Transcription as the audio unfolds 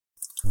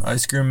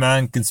Ice Cream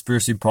Man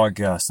Conspiracy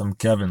Podcast. I'm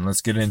Kevin.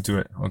 Let's get into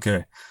it.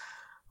 Okay.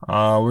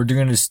 We're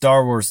doing a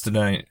Star Wars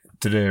today,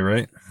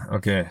 right?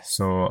 Okay.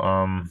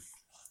 I've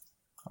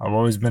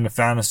always been a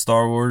fan of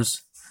Star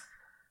Wars.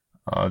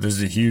 This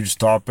is a huge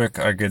topic.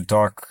 I could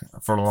talk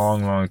for a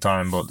long, long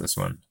time about this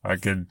one. I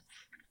could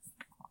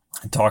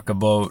talk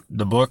about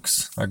the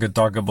books. I could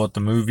talk about the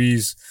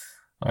movies.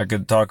 I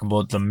could talk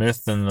about the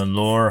myth and the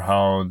lore,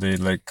 how they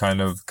like kind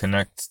of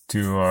connect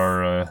to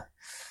our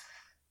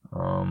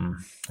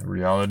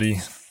reality.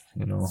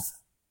 You know,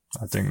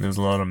 I think there's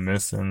a lot of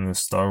myth in the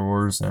Star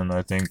Wars, and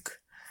I think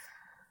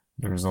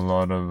there's a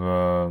lot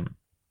of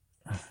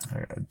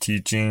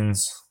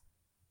teachings,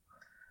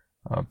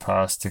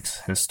 past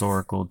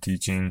historical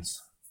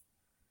teachings.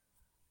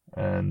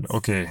 And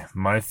okay,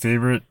 my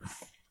favorite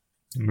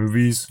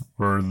movies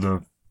were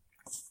the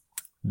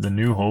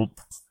New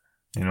Hope,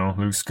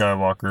 Luke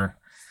Skywalker,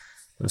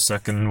 the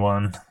second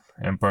one,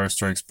 Empire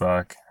Strikes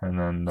Back, and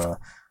then the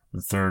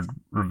third,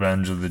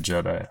 Revenge of the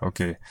Jedi.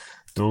 Okay,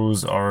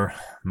 those are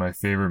my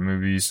favorite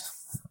movies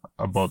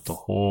about the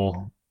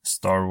whole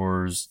Star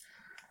Wars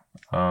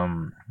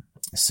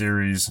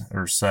series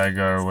or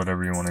saga or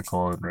whatever you want to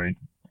call it, right?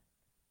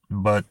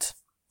 But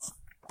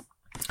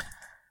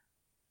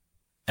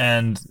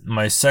and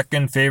my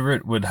second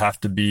favorite would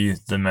have to be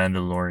The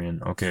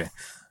Mandalorian. Okay,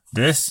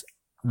 The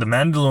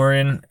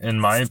Mandalorian, in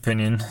my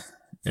opinion,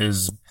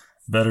 is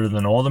better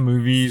than all the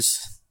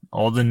movies,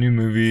 all the new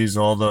movies,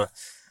 all the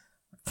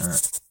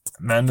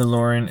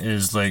Mandalorian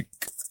is like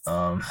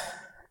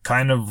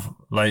kind of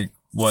like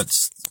what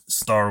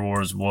Star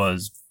Wars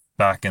was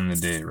back in the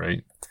day,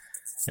 right?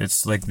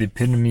 It's like the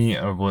epitome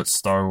of what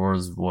Star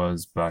Wars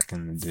was back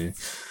in the day.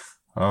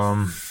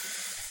 The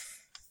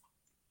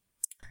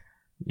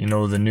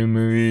new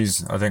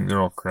movies, I think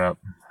they're all crap.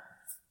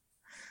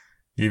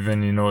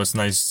 Even, it's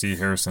nice to see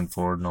Harrison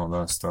Ford and all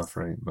that stuff,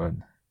 right?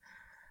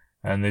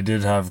 And they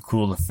did have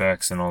cool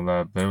effects and all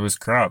that, but it was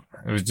crap.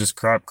 It was just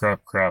crap. It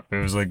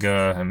was like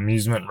a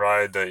amusement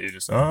ride that you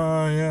just,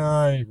 oh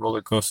yeah,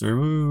 roller coaster,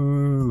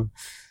 woo.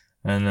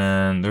 And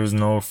then there's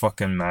no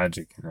fucking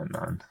magic in it,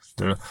 man.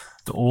 The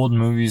old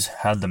movies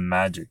had the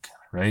magic,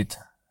 right?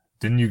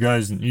 Didn't you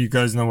guys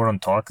know what I'm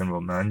talking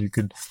about, man?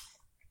 The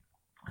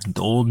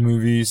old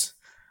movies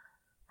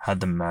had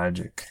the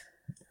magic.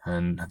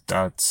 And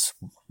that's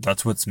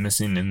what's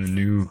missing in the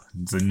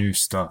new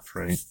stuff,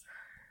 right?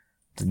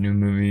 The new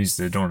movies,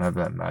 they don't have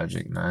that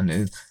magic, man.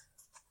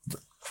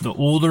 The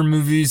older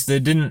movies, they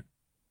didn't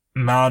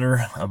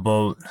matter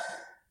about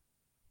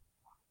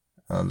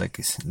I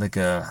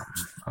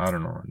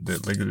don't know,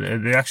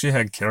 they actually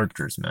had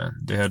characters, man.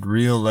 They had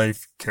real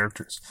life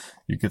characters.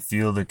 You could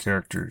feel the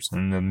characters,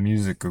 and the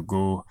music would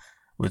go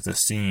with the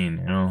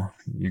scene.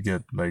 You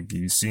get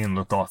you see him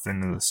look off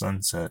into the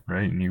sunset,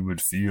 right? And you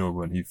would feel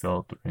what he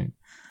felt, right?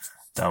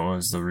 That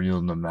was the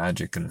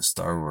magic in the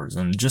Star Wars.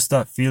 And just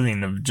that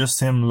feeling of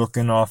just him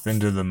looking off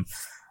into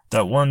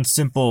that one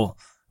simple,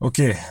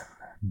 okay,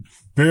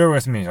 bear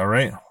with me,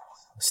 alright?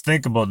 Let's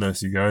think about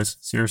this, you guys.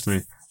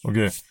 Seriously.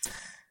 Okay.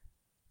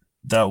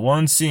 That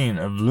one scene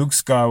of Luke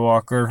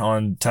Skywalker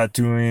on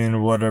Tatooine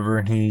or whatever,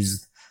 and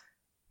he's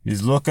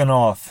looking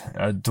off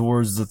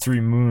towards the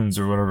three moons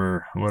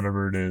or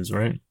whatever it is,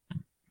 right?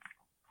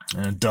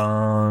 And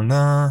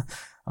I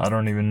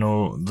don't even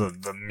know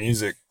the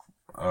music,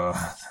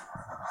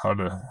 how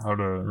to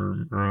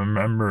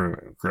remember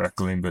it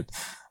correctly, but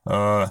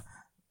that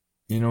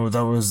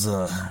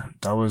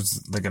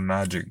was like a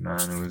magic,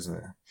 man. It was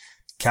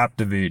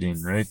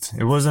captivating, right?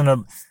 It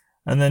wasn't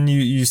and then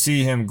you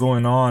see him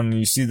going on, and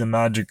you see the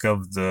magic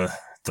of the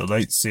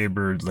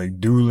lightsaber, like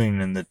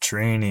dueling and the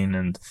training,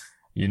 and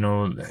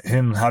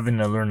him having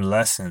to learn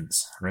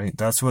lessons, right?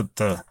 That's what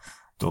the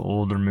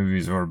older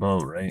movies are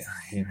about, right?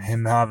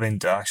 Him having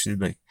to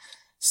actually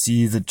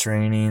see the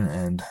training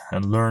and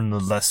learn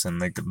the lesson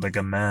like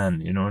a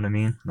man, you know what I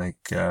mean?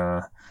 Like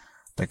a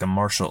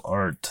martial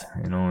art,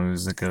 it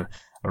was like a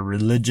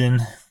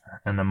religion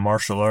and a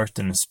martial art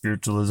and a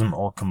spiritualism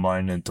all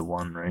combined into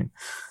one, right?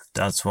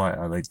 That's why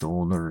I like the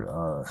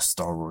older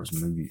Star Wars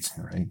movies,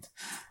 right?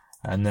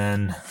 And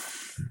then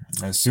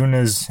as soon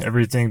as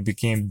everything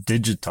became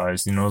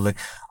digitized,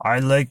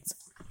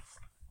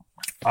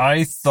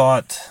 I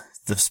thought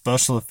the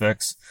special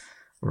effects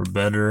were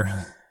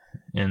better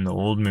in the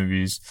old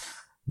movies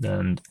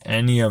than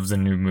any of the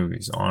new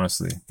movies,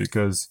 honestly,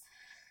 because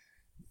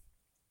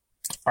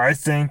I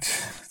think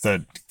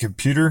that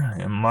computer,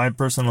 in my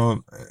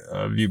personal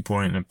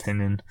viewpoint and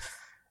opinion,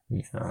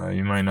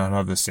 you might not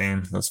have the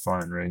same. That's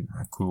fine, right?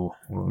 Cool.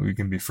 Well, we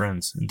can be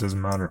friends. It doesn't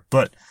matter.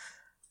 But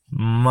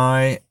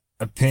my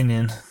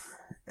opinion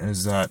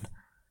is that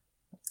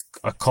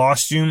a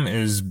costume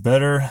is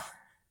better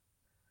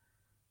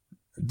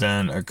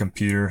than a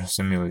computer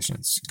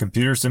simulations.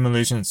 Computer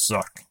simulations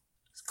suck.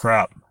 It's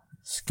crap.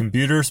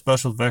 Computer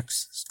special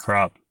effects is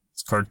crap.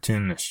 It's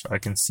cartoonish. I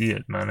can see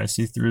it, man. I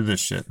see through this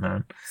shit,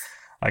 man.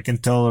 I can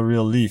tell a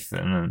real leaf,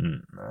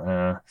 and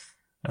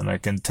I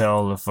can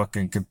tell the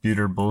fucking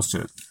computer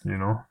bullshit,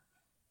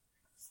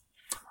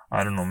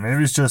 I don't know.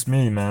 Maybe it's just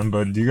me, man,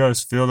 but do you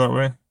guys feel that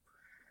way?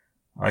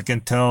 I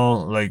can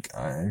tell, like,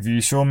 if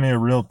you show me a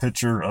real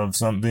picture of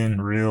something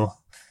real,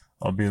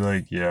 I'll be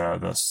like, yeah,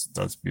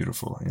 that's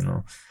beautiful, you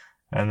know.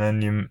 And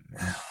then you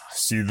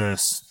see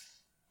this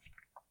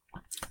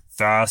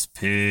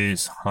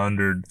fast-paced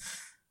 $100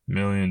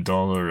 million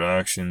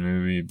action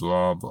movie,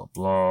 blah blah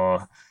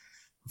blah.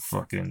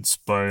 Fucking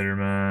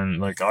Spider-Man.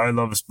 Like, I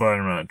love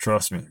Spider-Man,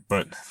 trust me,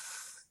 but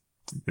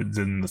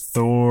then the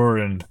Thor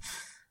and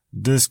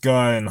this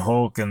guy and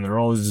Hulk, and they're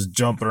all just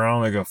jumping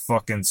around like a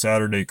fucking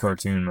Saturday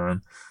cartoon,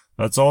 man.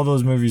 That's all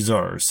those movies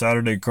are,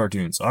 Saturday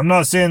cartoons. I'm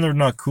not saying they're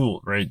not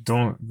cool, right?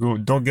 Don't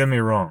get me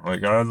wrong.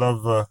 Like, I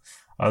love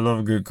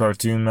a good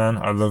cartoon, man.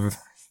 I love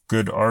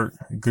good art,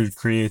 good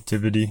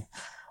creativity.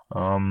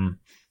 Um,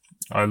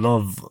 I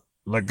love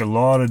like a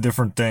lot of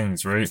different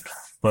things, right?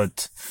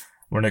 But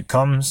when it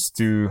comes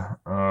to,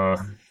 I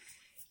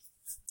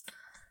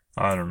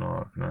don't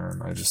know,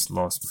 man. I just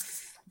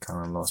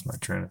kind of lost my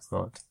train of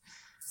thought.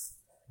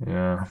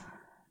 Yeah,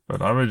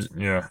 but I would,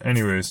 yeah.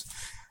 Anyways,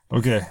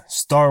 okay,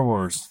 Star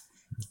Wars.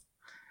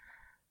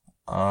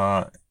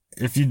 Uh,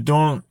 if you've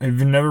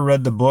never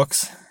read the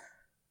books,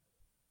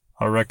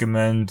 I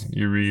recommend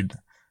you read a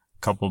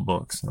couple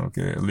books,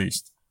 okay, at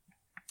least.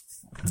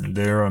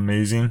 They're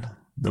amazing.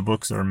 The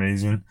books are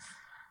amazing.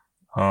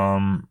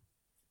 Um,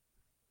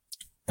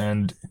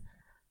 and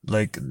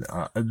like,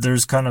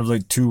 there's kind of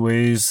like two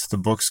ways the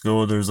books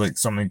go. There's like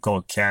something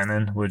called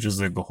canon, which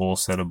is like a whole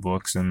set of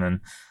books, and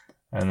then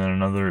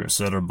another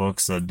set of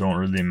books that don't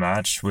really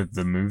match with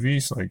the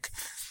movies.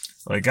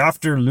 Like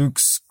after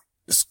Luke's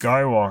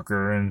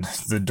Skywalker and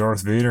the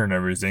Darth Vader and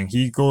everything,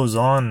 he goes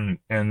on,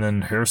 and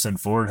then Harrison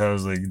Ford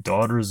has like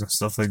daughters and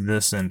stuff like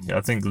this, and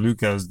I think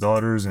Luke has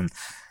daughters, and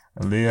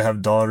Leia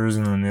have daughters,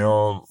 and then they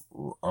all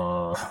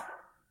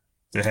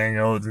they hang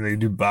out, and they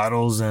do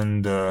battles,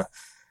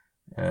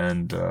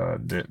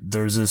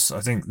 there's this,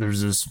 I think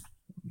there's this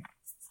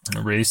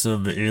race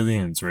of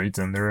aliens, right?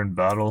 And they're in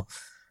battle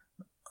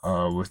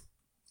with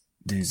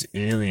these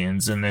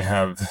aliens, and they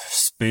have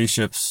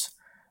spaceships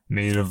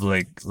made of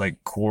like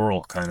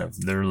coral, kind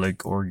of. They're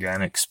like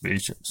organic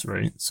spaceships,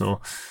 right?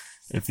 So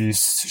if you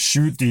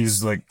shoot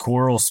these like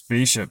coral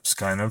spaceships,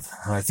 kind of,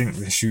 I think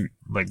they shoot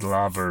like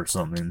lava or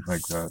something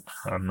like that.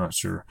 I'm not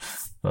sure,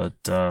 but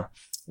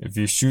if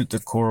you shoot the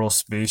coral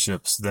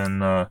spaceships,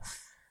 then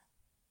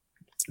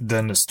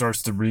it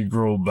starts to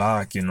regrow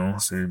back, you know.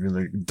 So you'd be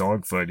like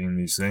dogfighting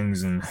these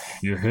things, and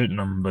you're hitting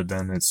them, but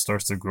then it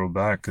starts to grow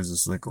back because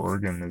it's like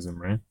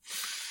organism, right?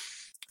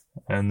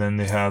 And then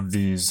they have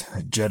these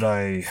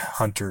Jedi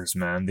hunters,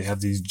 man. They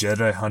have these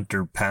Jedi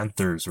hunter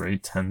panthers,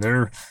 right? And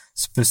they're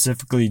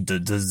specifically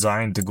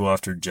designed to go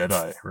after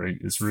Jedi, right?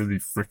 It's really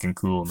freaking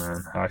cool,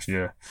 man.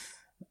 Actually,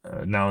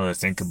 now that I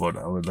think about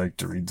it, I would like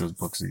to read those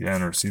books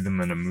again or see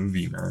them in a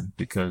movie, man,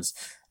 because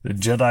the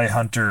Jedi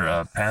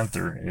hunter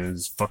panther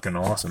is fucking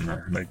awesome,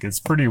 man. Like,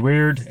 it's pretty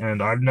weird,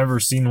 and I've never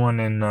seen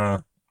one in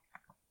the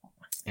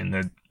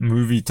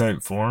movie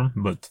type form,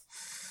 but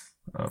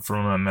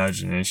from my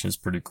imagination, it's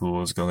pretty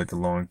cool. It's got like a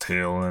long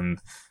tail, and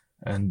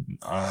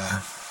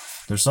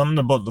there's something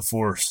about the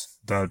Force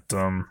that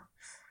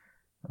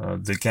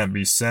they can't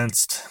be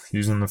sensed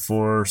using the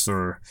Force,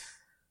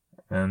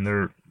 and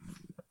the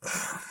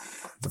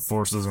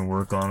Force doesn't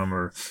work on them,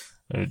 or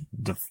it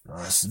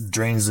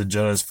drains the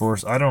Jedi's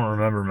Force. I don't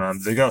remember, man.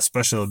 They got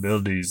special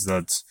abilities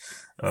that's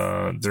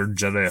they're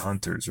Jedi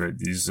hunters, right?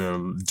 These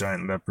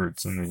giant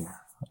leopards, and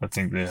I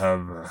think they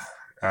have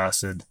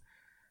acid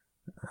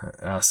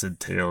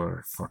tail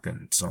or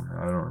fucking something.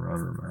 I don't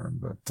remember, man.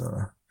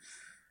 But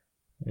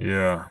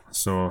yeah,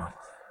 so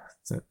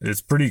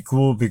it's pretty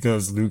cool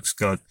because Luke's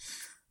got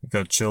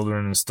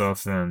children and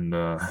stuff, and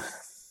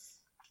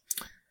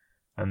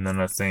then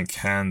I think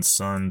Han's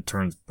son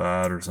turns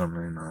bad or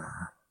something.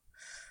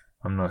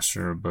 I'm not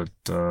sure, but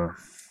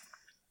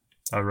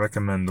I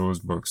recommend those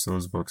books.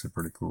 Those books are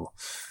pretty cool.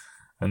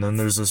 And then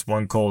there's this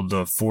one called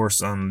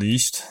Force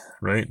Unleashed,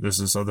 right? There's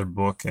this other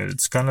book, and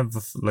it's kind of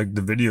like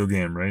the video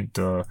game, right?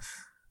 I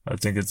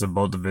think it's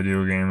about the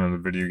video game, and the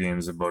video game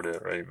is about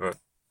it, right? But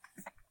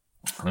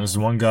there's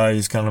one guy,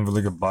 he's kind of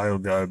like a bio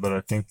guy, but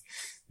I think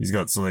he's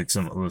got some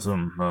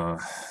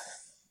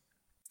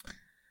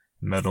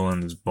metal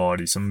in his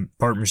body, some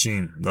part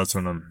machine. That's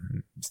what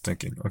I'm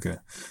thinking. Okay.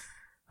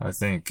 I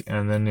think.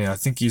 And then, yeah, I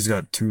think he's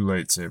got 2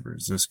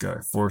 lightsabers. This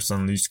guy, Force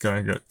Unleashed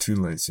guy, got 2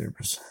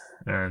 lightsabers.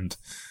 And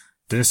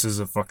this is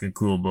a fucking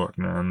cool book,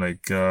 man.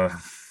 Like, I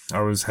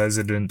was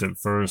hesitant at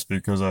first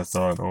because I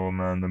thought, oh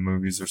man, the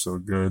movies are so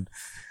good.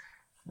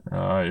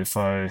 If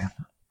I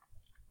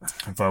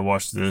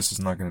watch this, it's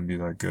not gonna be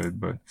that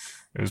good, but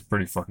it was a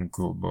pretty fucking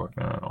cool book,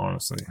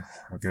 honestly.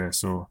 Okay,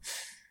 so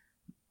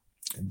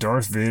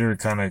Darth Vader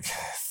kind of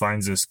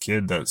finds this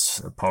kid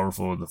that's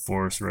powerful with the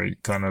Force, right?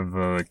 Kind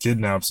of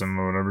kidnaps him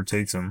or whatever,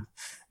 takes him,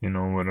 you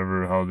know,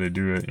 whatever, how they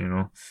do it, you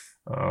know.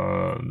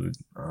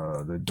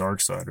 The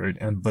dark side, right?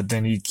 But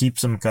then he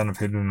keeps him kind of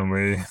hidden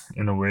away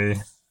in a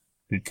way,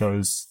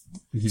 because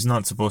he's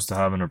not supposed to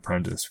have an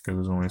apprentice, because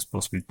there's only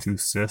supposed to be 2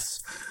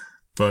 Siths.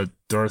 But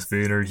Darth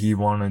Vader, he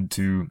wanted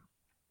to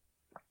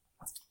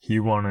he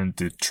wanted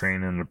to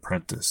train an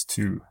apprentice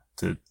too,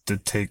 to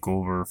take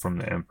over from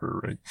the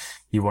emperor, right?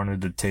 He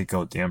wanted to take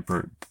out the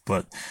emperor,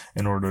 but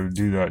in order to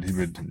do that, he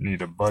would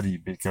need a buddy,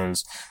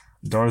 because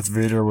Darth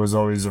Vader was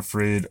always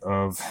afraid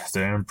of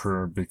the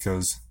emperor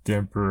because the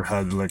emperor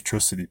had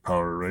electricity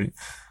power, right?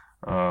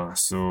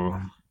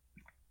 So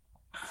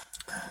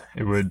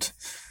it would,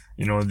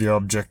 the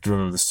objective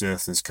of the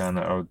Sith is kind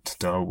of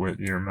to outwit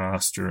your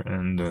master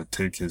and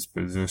take his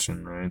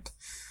position, right?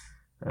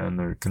 And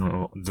there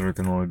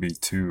can only be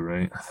two,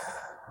 right?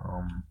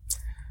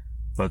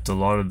 But a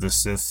lot of the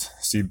Sith,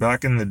 see,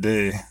 back in the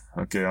day,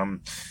 okay,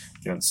 I'm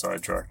getting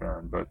sidetracked,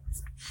 man, but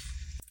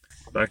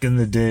back in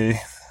the day,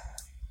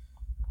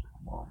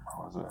 what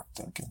was I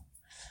thinking?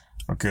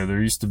 Okay, there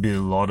used to be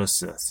a lot of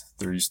Sith.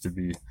 There used to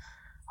be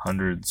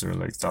hundreds or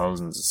like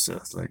thousands of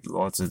Sith, like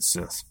lots of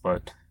Sith,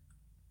 but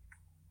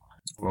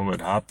what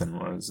would happen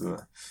was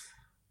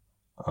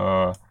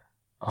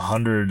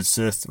 100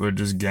 Sith would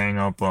just gang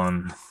up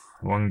on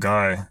one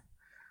guy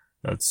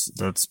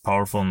that's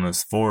powerful in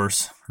this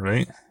force,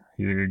 right?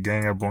 He could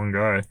gang up one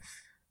guy,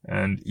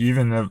 and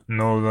even though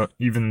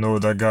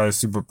that guy is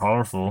super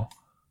powerful,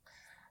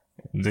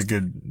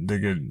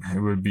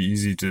 it would be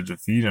easy to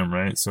defeat him,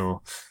 right?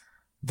 So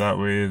that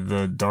way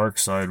the dark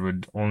side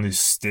would only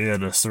stay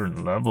at a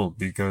certain level,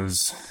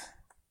 because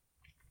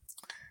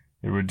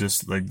it would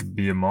just like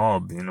be a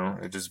mob,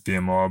 it'd just be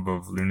a mob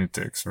of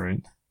lunatics,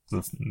 right?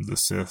 The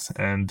Sith,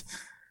 and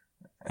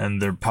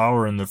their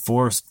power in the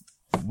Force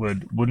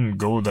wouldn't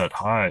go that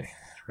high,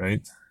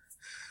 right?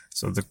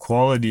 So the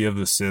quality of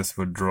the Sith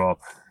would drop,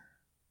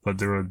 but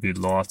there would be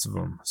lots of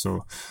them.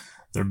 So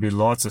there'd be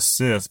lots of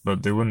Sith,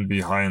 but they wouldn't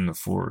be high in the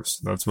Force.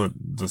 That's what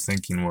the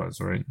thinking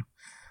was, right?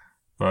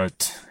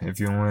 But if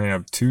you only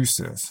have two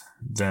Sith,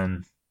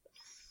 then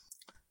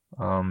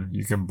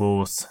you can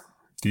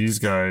these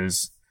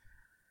guys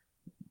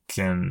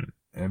can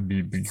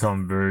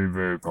become very,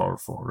 very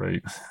powerful,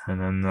 right? And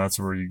then that's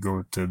where you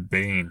go to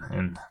Bane,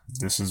 and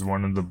this is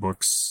one of the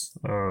books,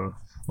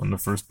 one of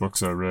the first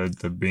books I read,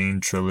 the Bane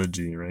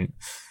trilogy, right?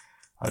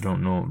 I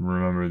don't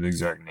remember the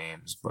exact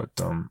names, but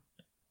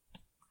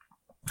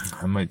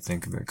I might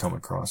think of it, come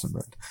across it,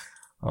 but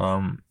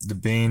the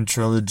Bane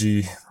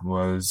trilogy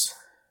was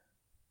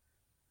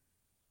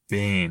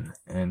Bane,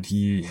 and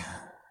he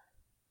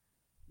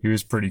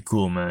was pretty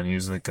cool, man. He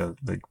was like a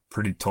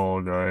pretty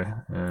tall guy,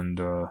 and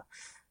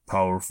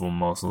powerful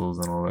muscles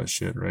and all that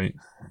shit, right?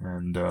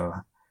 And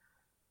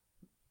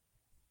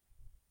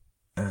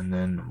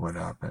then what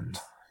happened?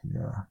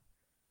 Yeah.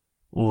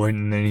 Oh,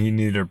 and then he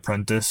needed an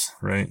apprentice,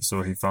 right?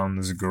 So he found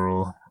this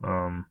girl,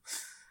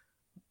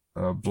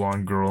 a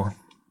blonde girl,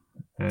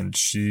 and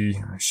she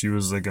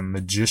was like a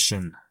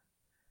magician.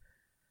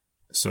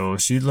 So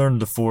she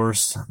learned the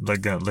Force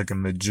like a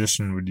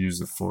magician would use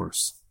the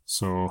Force.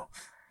 So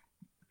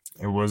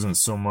it wasn't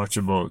so much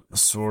about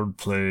sword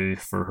play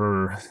for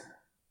her.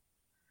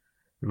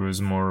 It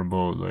was more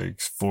about like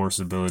Force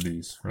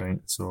abilities,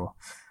 right? So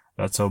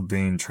that's how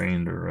Bane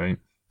trained her, right?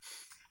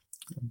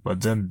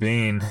 But then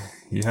Bane,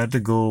 he had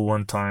to go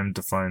one time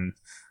to find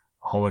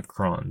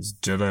holocrons,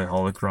 Jedi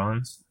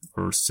holocrons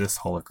or Sith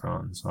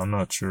holocrons. I'm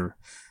not sure.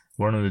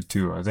 One of the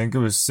two. I think it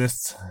was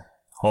Sith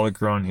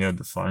holocron he had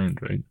to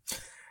find, right?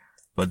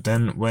 But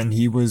then when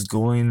he was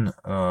going,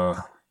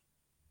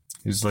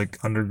 he's like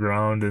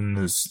underground in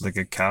this like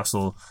a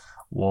castle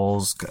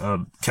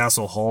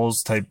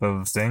halls type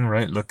of thing,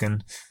 right?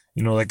 Looking,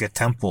 like a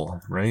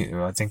temple, right?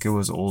 I think it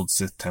was old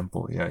Sith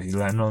temple. Yeah, he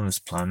landed on this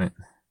planet,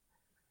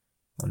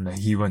 and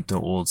he went to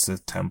old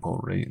Sith temple,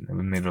 right? It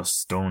was made of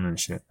stone and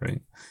shit,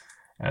 right?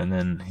 And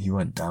then he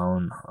went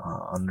down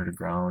under the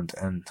ground,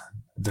 and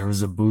there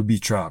was a booby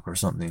trap or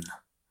something.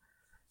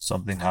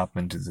 Something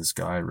happened to this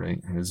guy,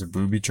 right? It was a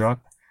booby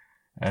trap,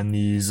 and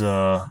these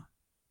I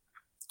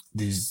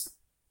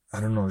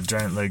don't know,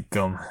 giant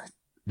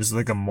it's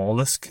like a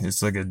mollusk.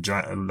 It's like a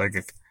giant,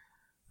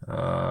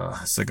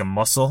 it's like a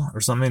mussel or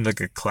something, like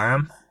a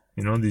clam.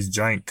 These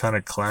giant kind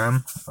of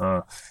clam.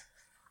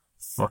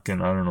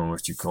 Fucking, I don't know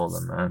what you call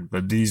them, man.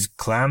 But these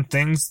clam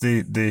things,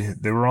 they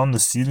were on the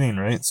ceiling,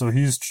 right? So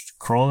he's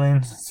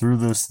crawling through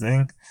this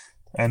thing,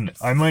 and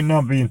I might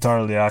not be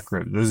entirely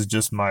accurate. This is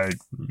just my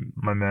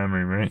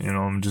memory, right?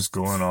 I'm just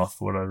going off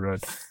what I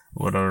read,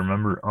 what I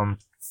remember.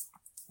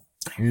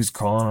 He was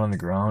crawling on the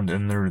ground,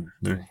 and there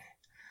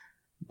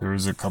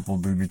was a couple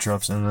booby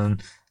traps, and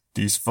then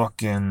these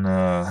fucking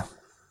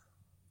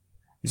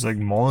these like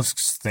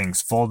mollusks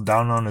things fall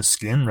down on his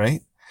skin,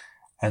 right?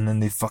 And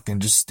then they fucking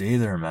just stay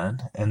there,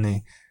 man.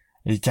 And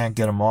you can't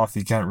get them off.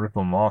 You can't rip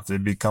them off. They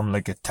become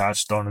like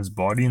attached on his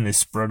body, and they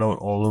spread out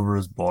all over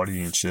his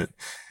body and shit.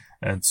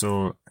 And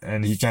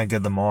he can't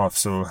get them off.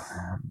 So,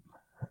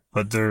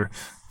 but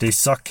they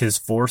suck his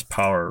Force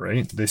power,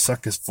 right? They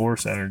suck his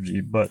Force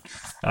energy, but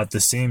at the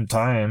same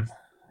time,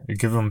 they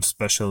give him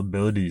special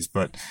abilities.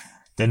 But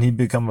then he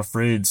become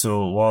afraid.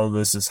 So while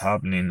this is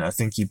happening, I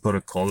think he put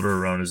a collar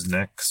around his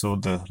neck so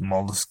the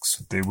mollusks,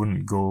 they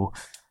wouldn't go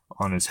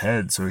on his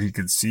head, so he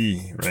could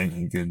see, right?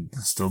 He could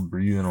still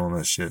breathe and all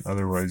that shit.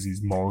 Otherwise,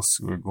 these mollusks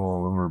would go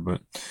all over.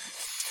 But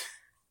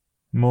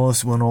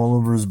mollusk went all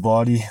over his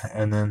body,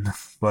 and then,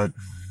 but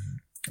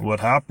what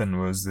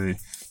happened was they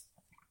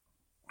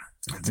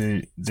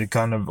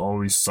kind of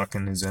always suck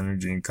in his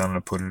energy and kind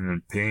of put him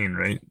in pain,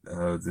 right?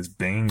 This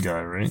Bane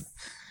guy, right?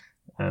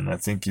 And I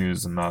think he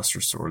was a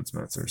master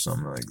swordsmith or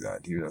something like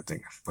that. I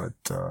think,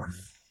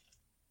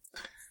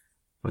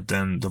 but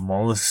then the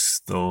mollusks,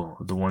 though,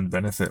 the one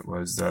benefit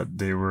was that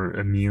they were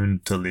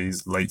immune to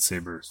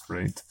lightsabers,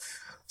 right?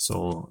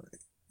 So,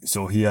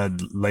 so he had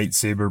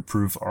lightsaber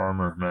proof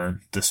armor,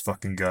 man. This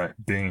fucking guy,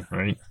 Bane,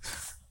 right?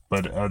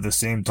 But at the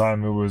same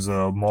time, it was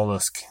a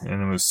mollusk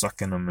and it was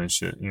sucking him and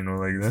shit,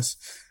 like this,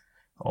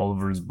 all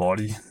over his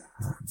body.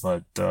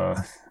 But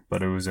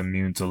it was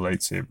immune to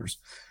lightsabers.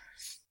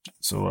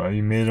 So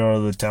he made it out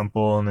of the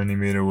temple, and then he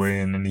made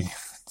away, and then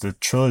the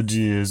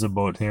trilogy is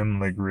about him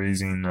like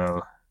raising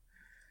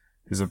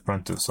his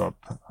apprentice up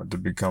to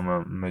become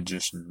a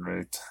magician,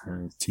 right?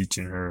 And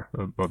teaching her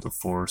about the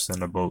Force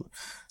and about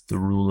the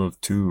rule of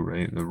two,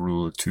 right? The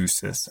rule of two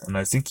Sith. And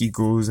I think he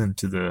goes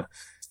into the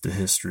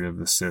history of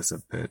the Sith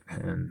a bit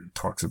and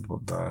talks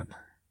about that.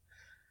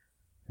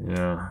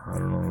 Yeah, I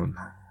don't know.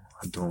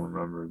 I don't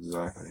remember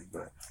exactly,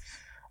 but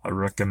I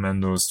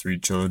recommend those three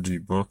trilogy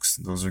books.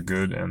 Those are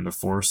good, and The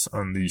Force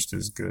Unleashed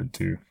is good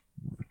too.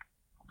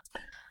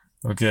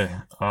 Okay,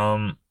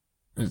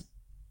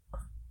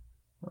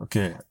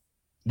 okay.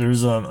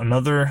 There's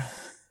another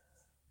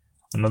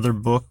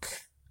book.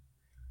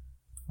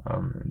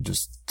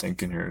 Just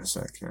thinking here a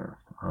sec here.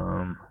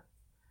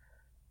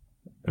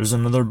 There's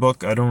another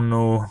book. I don't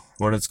know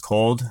what it's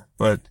called,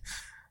 but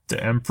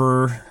the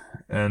Emperor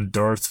and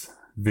Darth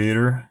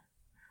Vader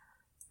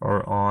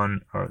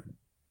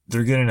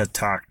they're getting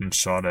attacked and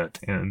shot at,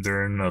 and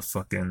they're in a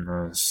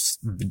fucking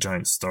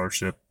giant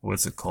starship.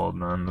 What's it called,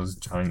 man? Those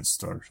giant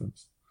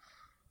starships,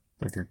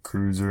 like a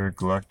cruiser,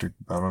 galactic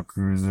battle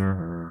cruiser,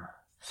 or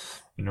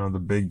the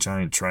big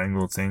giant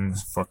triangle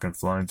things fucking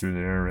flying through the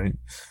air, right?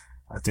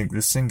 I think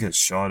this thing gets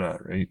shot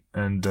at, right?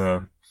 And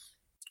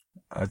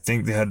I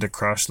think they had to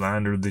crash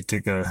land, or they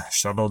take a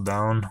shuttle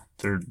down.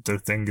 Their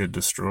thing get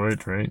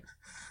destroyed, right?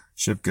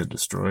 Ship get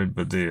destroyed,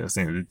 but I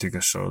think they take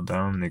a shuttle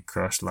down and they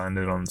crash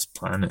landed on this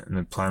planet, and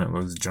the planet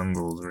was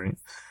jungles, right?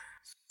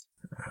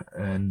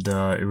 And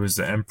it was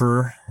the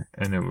Emperor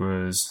and it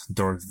was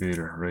Darth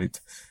Vader, right?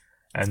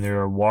 And they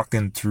were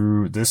walking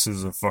through. This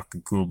is a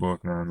fucking cool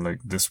book, man. Like,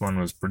 this one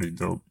was pretty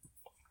dope.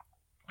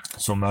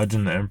 So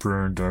imagine the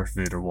Emperor and Darth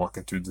Vader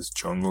walking through this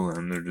jungle,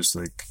 and they're just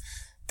like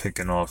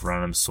picking off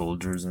random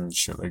soldiers and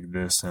shit like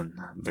this, and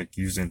like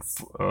using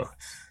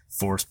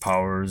force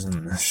powers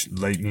and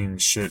lightning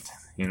and shit.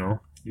 You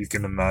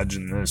can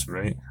imagine this,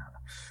 right?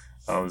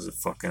 That was a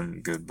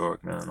fucking good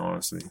book, man,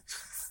 honestly.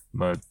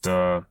 But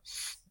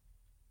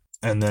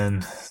and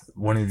then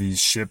one of these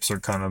ships are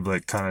kind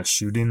of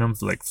shooting them,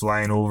 like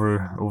flying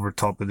over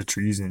top of the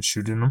trees and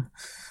shooting them.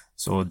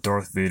 So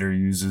Darth Vader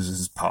uses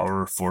his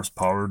force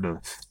power,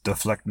 to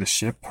deflect the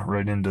ship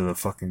right into the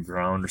fucking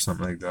ground or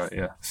something like that.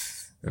 Yeah,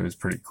 it was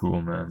pretty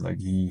cool, man.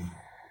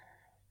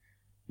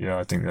 Yeah,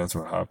 I think that's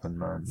what happened,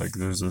 man. Like,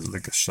 there's a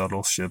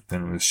shuttle ship,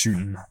 and it was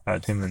shooting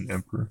at him and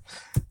Emperor,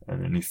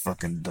 and then he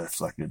fucking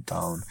deflected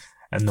down.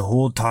 And the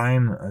whole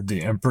time,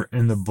 the Emperor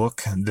in the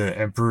book, the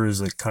Emperor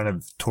is like kind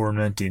of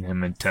tormenting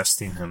him and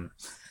testing him,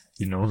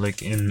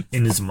 like in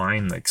his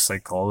mind, like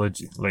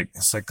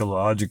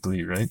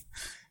psychologically, right?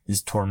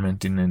 He's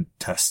tormenting and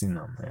testing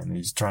him, and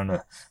he's trying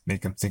to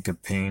make him think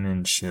of pain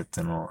and shit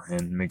and all,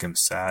 and make him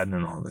sad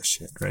and all this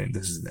shit, right?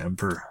 This is the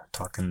Emperor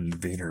talking to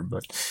Vader,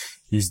 but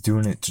he's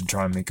doing it to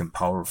try and make him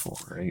powerful,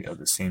 right? At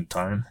the same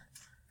time,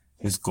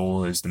 his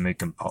goal is to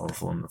make him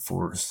powerful in the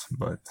Force,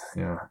 but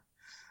yeah.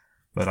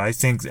 But I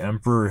think the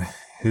Emperor,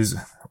 his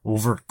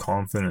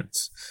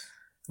overconfidence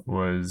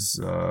was,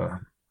 I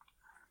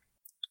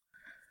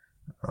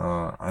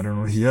don't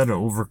know, he had an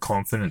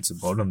overconfidence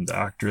about him, the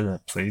actor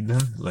that played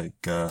him.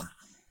 Like,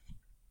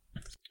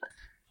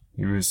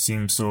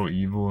 seemed so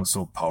evil and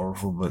so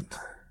powerful, but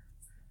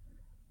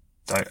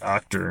that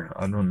actor,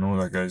 I don't know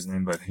that guy's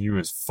name, but he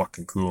was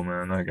fucking cool,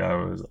 man. That guy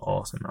was an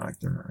awesome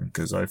actor, man,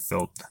 because I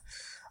felt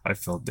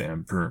the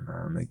Emperor,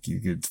 man. Like, you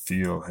could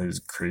feel his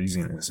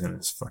craziness and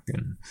his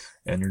fucking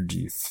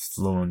energy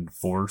flowing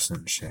force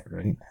and shit,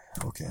 right?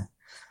 Okay.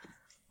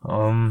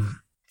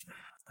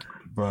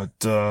 But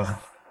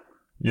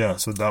yeah,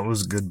 so that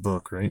was a good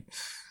book, right?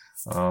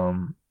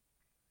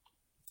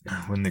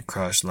 When they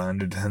crash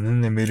landed, and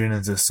then they made it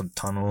into some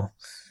tunnel,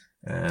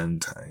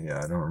 and yeah,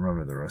 I don't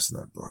remember the rest of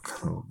that book,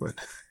 but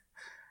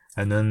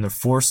and then the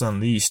Force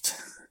Unleashed.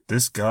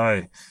 This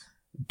guy,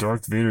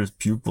 Darth Vader's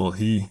pupil,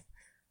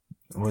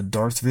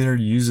 Darth Vader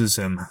uses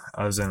him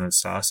as an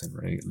assassin,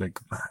 right? Like,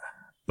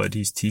 but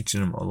he's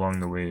teaching him along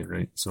the way,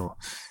 right? So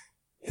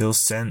he'll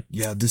send,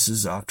 this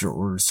is after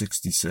Order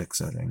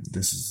 66, I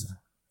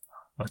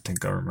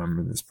think I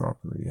remember this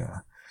properly,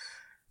 yeah.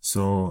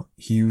 So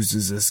he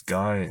uses this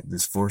guy,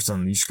 this Force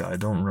Unleashed guy, I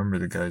don't remember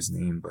the guy's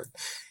name, but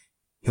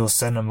he'll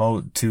send him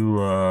out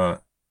to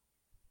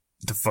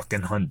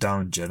fucking hunt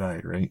down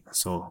Jedi, right?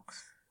 So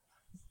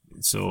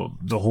So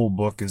the whole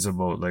book is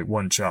about like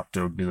one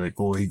chapter would be like,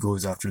 oh, he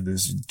goes after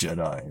this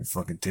Jedi and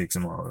fucking takes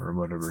him out or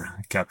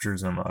whatever,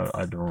 captures him.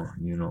 I don't,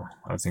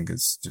 I think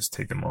it's just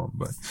take him out,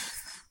 but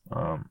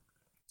um,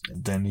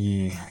 then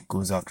he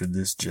goes after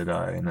this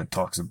Jedi and it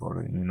talks about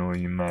it. You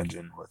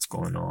imagine what's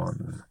going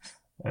on,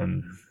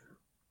 and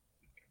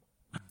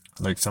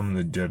like some of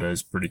the Jedi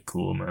is pretty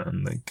cool,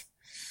 man. Like,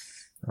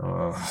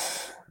 uh,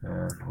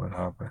 man, what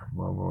happened?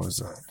 What was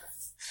that?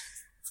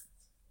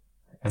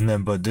 And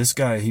then, but this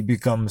guy, he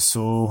becomes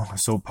so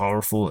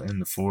powerful in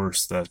the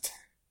Force that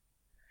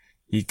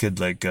he could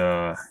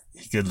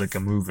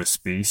move a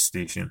space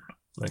station,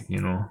 like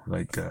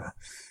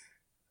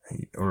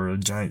or a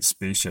giant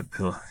spaceship.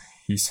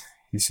 He's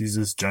he sees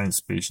this giant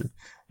spaceship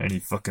and he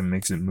fucking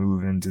makes it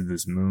move into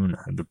this moon,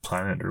 the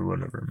planet or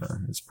whatever,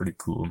 man. It's pretty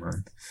cool,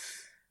 man.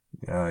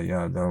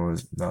 Yeah,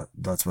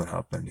 that's what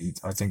happened.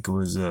 I think it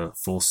was a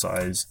full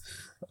size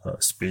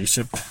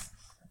spaceship,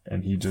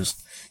 and he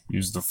just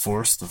used the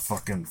Force to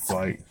fucking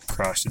fly,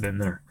 crash it in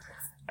there.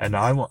 And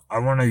I want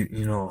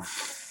to,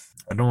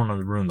 I don't want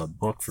to ruin the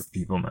book for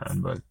people,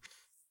 man, but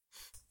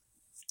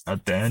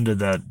at the end of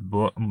that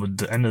book,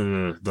 the end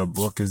of the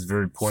book is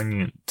very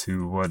poignant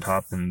to what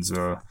happens.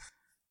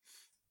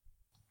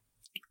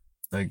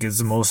 Like, it's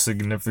the most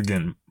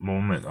significant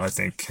moment, I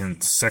think,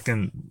 and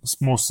second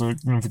most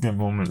significant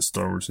moment in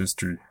Star Wars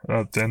history.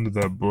 At the end of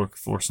that book,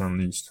 Force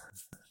Unleashed.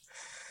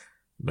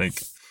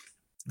 Like,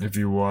 if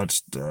you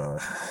watched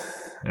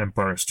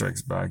Empire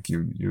Strikes Back,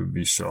 you'd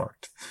be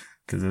shocked,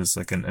 because it's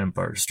like an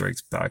Empire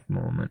Strikes Back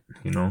moment,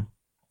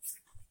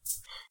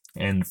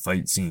 and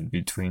fight scene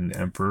between the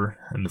Emperor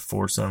and the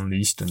Force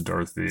Unleashed and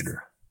Darth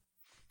Vader.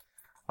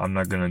 I'm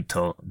not gonna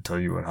tell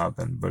you what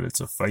happened, but it's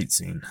a fight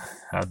scene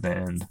at the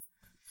end.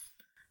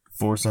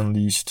 Force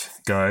Unleashed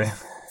guy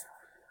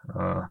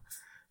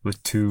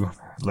with two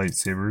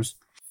lightsabers,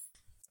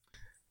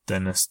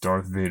 then it's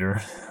Darth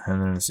Vader,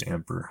 and then it's the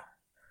Emperor.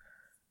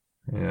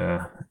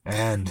 Yeah,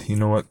 and you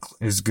know what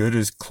is good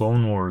is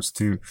Clone Wars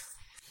too.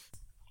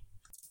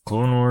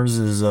 Clone Wars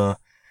is a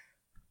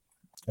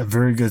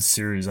very good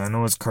series. I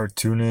know it's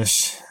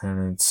cartoonish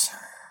and it's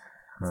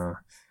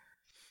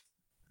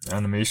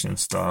animation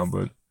style,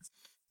 but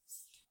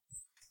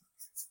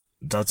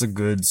that's a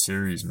good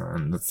series,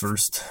 man.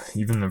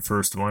 Even the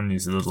first one,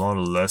 there's a lot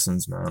of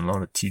lessons, man. A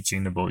lot of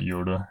teaching about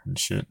Yoda and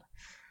shit.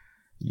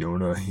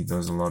 Yoda, he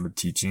does a lot of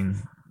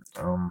teaching.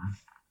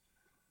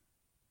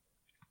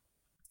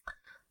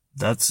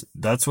 That's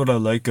what I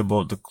like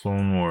about the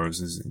Clone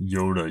Wars is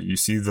Yoda. You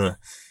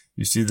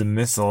see the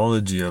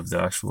mythology of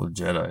the actual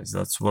Jedis.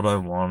 That's what I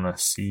want to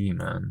see,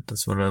 man.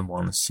 That's what I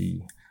want to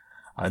see.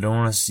 I don't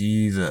want to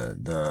see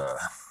the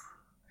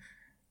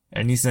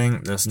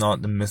anything that's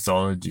not the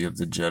mythology of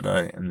the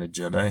Jedi and the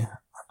Jedi.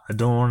 I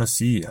don't want to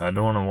see. I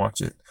don't want to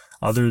watch it.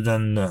 Other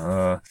than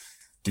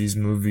these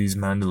movies,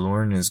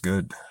 Mandalorian is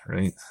good,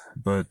 right?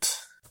 But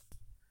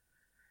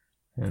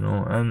and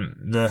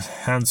the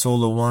Han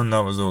Solo one,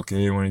 that was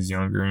okay when he's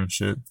younger and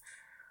shit.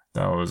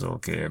 That was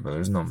okay, but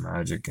there's no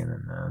magic in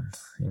it, man.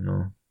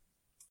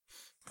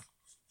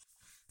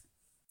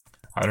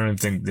 I don't even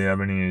think they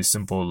have any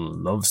simple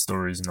love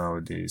stories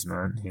nowadays,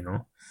 man.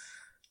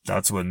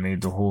 That's what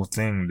made the whole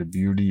thing, the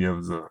beauty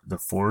of the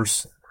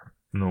Force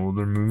in the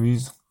older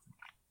movies,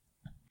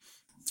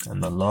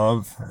 and the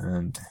love,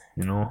 and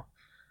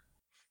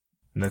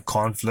the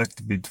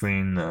conflict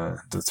between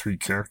the three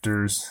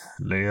characters,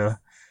 Leia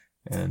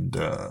and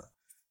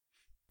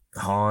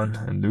Han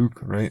and Luke,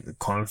 right? The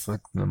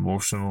conflict, the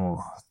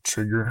emotional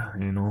trigger,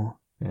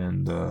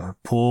 and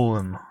pull,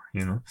 and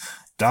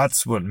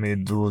that's what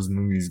made those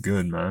movies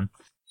good, man.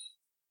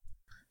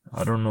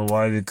 I don't know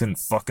why they couldn't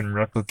fucking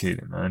replicate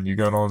it, man. You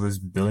got all this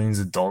billions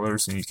of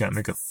dollars and you can't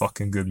make a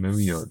fucking good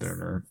movie out there,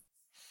 man.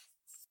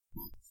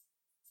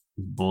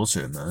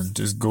 Bullshit, man.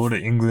 Just go to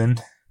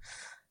England,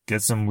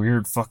 get some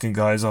weird fucking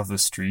guys off the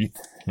street,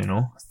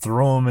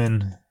 throw them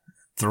in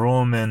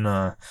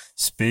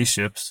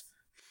spaceships,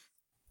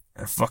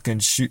 and fucking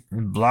shoot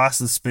and blast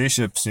the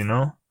spaceships,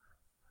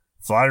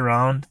 fly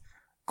around,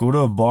 go to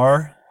a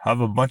bar,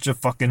 have a bunch of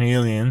fucking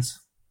aliens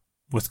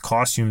with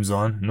costumes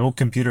on, no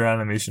computer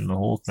animation, the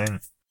whole thing.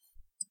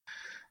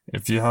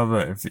 If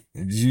you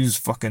use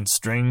fucking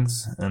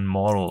strings and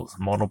model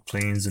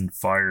planes and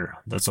fire,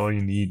 that's all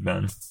you need,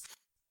 man.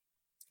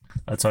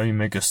 That's how you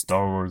make a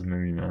Star Wars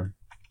movie, man.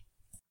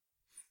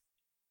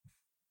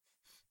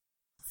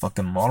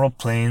 Fucking model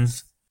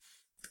planes,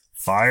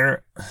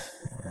 fire,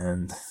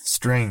 and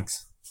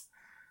strings.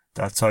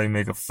 That's how you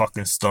make a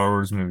fucking Star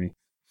Wars movie.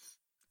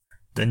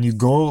 Then you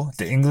go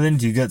to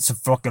England, you get some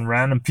fucking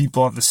random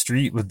people off the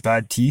street with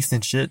bad teeth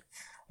and shit,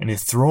 and you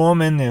throw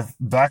them in the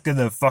back of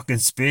the fucking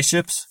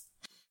spaceships,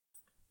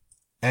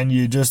 and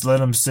you just let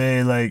them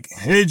say, like,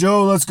 hey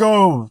Joe, let's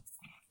go,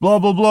 blah,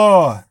 blah,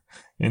 blah,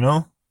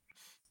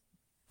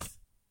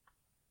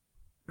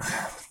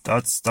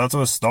 That's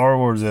what Star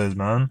Wars is,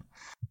 man.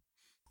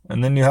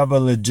 And then you have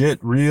a legit,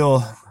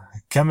 real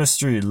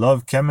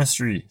love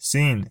chemistry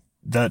scene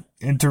that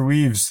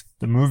interweaves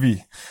the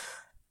movie.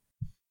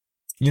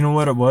 You know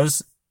what it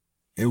was?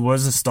 it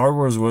was Star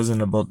Wars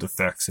wasn't about the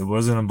effects. It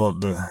wasn't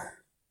about the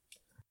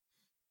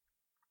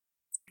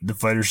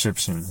fighter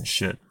ships and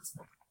shit.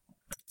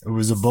 It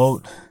was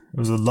about it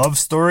was a love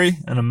story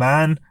and a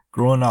man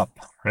growing up,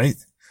 right?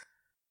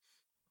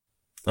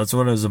 That's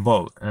what it was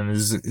about, and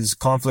his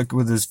conflict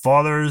with his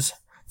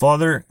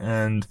father,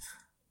 and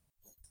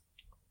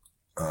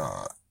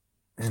uh,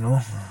 you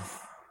know,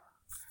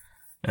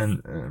 and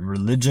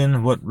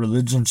religion. What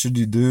religion should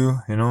you do?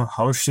 You know,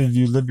 how should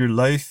you live your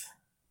life?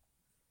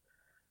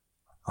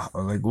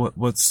 Like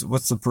what's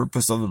the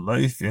purpose of the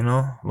life? You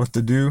know, what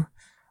to do.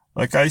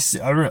 Like I see,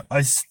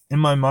 in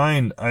my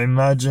mind, I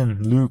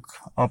imagine Luke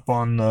up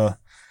on the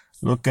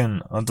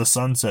looking at the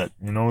sunset.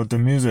 You know, with the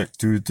music,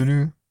 do do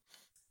do,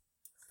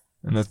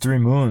 and the three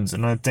moons,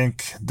 and I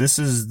think this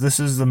is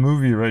the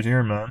movie right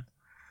here, man.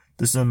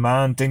 This is a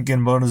man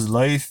thinking about his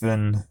life,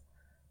 and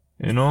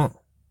you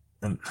know,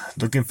 and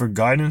looking for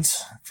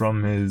guidance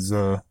from his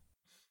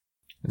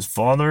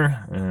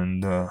father,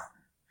 and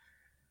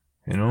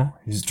you know,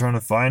 he's trying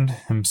to find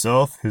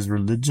himself, his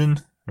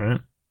religion,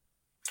 right?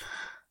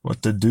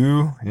 What to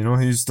do, you know,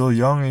 he's still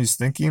young, he's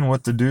thinking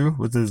what to do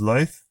with his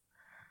life,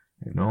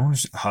 you know,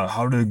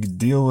 how to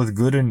deal with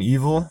good and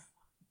evil.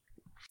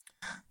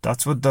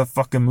 That's what the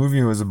fucking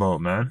movie was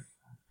about, man.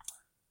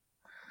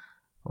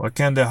 Why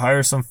can't they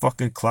hire some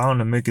fucking clown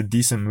to make a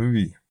decent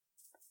movie?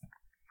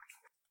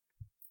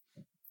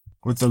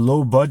 With a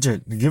low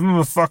budget. Give him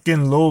a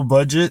fucking low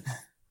budget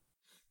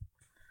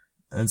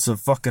and some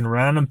fucking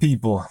random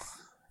people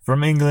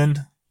from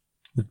England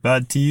with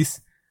bad teeth,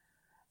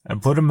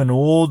 and put them in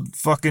old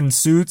fucking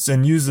suits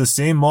and use the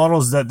same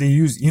models that they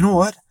use. You know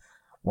what?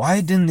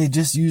 Why didn't they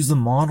just use the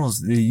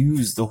models they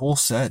used the whole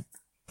set?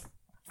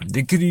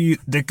 They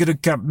could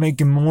have kept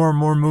making more and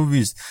more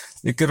movies.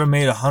 They could have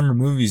made 100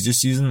 movies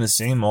just using the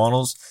same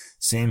models,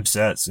 same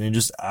sets, and you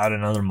just add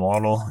another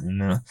model.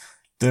 And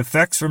the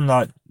effects from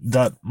that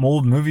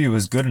old movie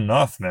was good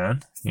enough,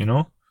 man. You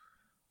know,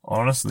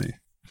 honestly,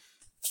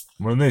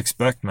 what do they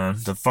expect, man?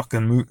 The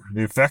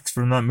effects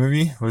from that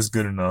movie was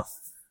good enough.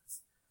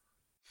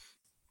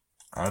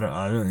 I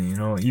don't, you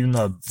know, even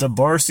the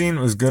bar scene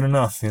was good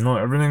enough. You know,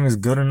 everything was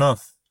good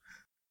enough.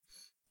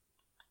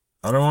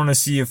 I don't want to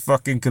see a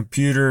fucking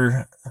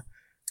computer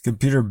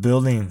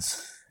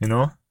buildings, you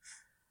know?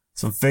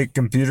 Some fake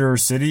computer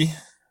city.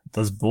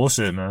 That's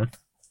bullshit, man.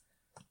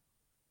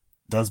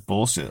 That's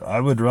bullshit.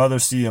 I would rather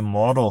see a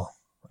model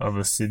of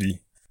a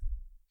city.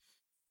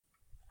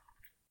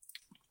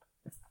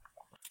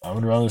 I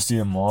would rather see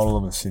a model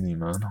of a city,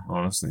 man,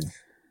 honestly.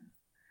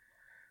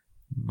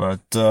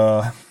 But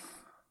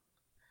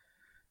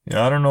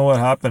yeah, I don't know what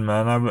happened,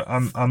 man.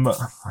 I'm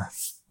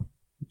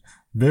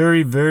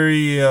very,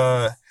 very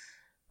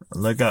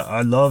like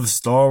I love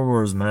Star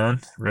Wars, man,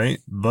 right?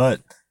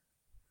 But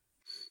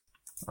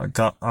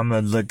I'm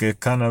like a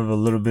kind of a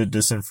little bit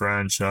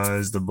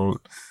disenfranchised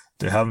about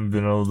they haven't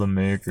been able to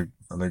make a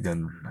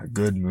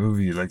good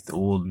movie like the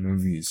old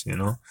movies, you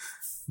know.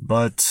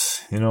 But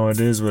you know, it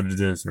is what it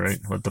is, right?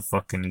 What the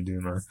fuck can you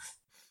do, man?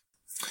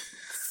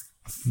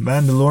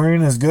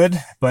 Mandalorian is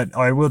good, but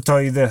I will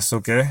tell you this,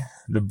 okay?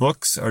 The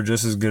books are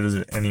just as good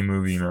as any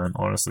movie, man.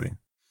 Honestly.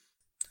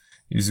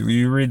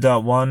 You read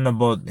that one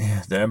about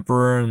the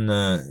Emperor and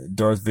the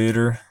Darth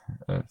Vader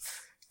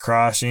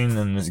crashing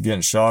and just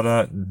getting shot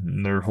at,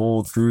 and their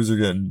whole crews are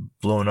getting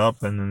blown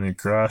up, and then they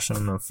crash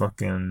on the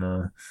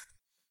fucking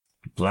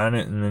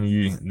planet, and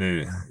then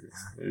they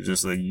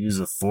just like use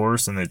the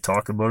Force and they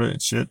talk about it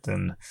and shit,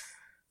 and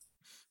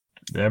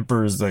the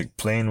Emperor is like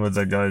playing with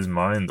that guy's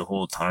mind the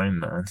whole time,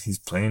 man. He's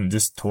playing,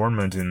 just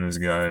tormenting this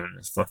guy in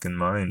his fucking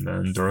mind,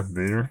 man. Darth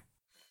Vader.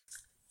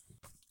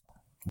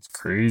 It's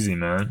crazy,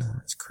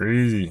 man. It's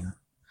crazy.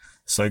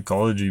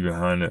 Psychology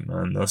behind it,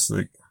 man. That's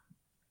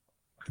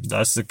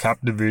the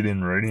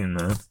captivating writing,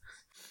 man.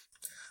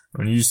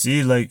 When you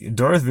see like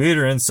Darth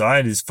Vader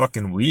inside, he's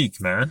fucking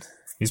weak, man.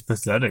 He's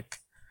pathetic.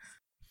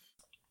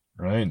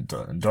 Right?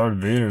 Darth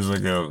Vader's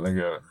like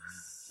a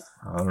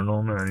I don't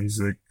know, man. He's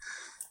like,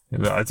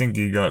 I think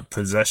he got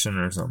possession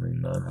or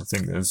something, man. I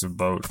think it's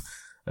about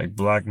like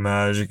black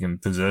magic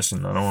and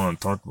possession. I don't want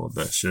to talk about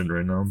that shit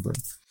right now, but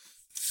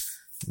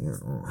you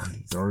know,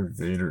 Darth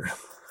Vader.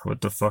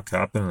 What the fuck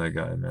happened to that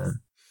guy,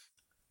 man?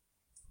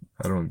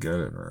 I don't get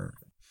it, man.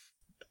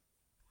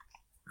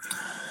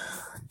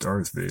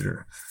 Darth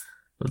Vader.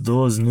 But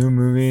those new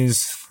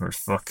movies were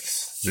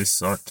they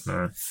sucked,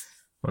 man.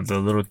 With the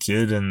little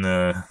kid and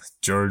the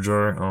Jar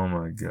Jar. Oh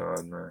my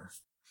god, man.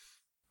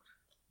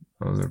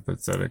 Those are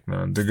pathetic,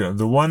 man. The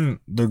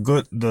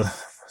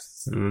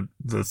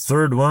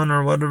third one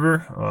or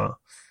whatever,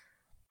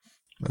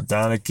 with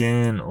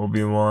Anakin,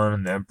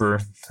 Obi-Wan, the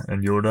Emperor,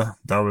 and Yoda,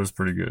 that was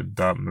pretty good.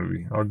 That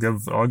movie, I'll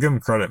give him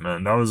credit,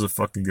 man. That was a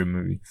fucking good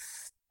movie.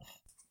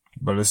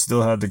 But it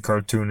still had the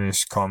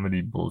cartoonish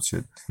comedy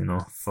bullshit, you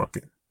know. Fuck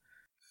it.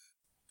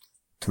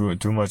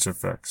 Too much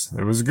effects.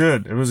 It was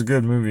good. It was a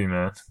good movie,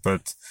 man.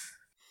 But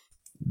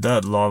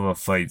that lava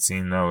fight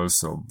scene, that was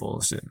so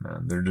bullshit,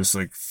 man. They're just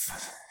like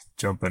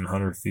jumping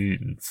 100 feet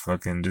and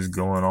fucking just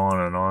going on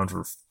and on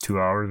for 2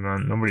 hours,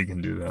 man. Nobody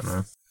can do that,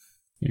 man.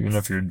 Even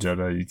if you're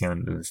Jedi, you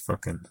can't just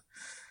fucking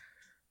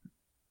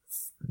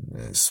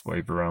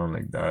swipe around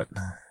like that,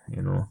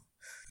 you know?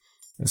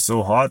 It's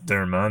so hot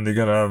there, man. They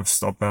gotta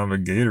stop and have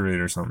a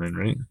Gatorade or something,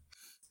 right?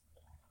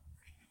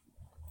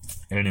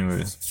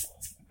 Anyways,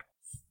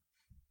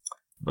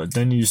 but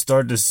then you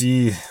start to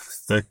see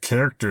the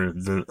character,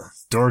 the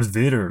Darth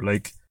Vader,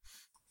 like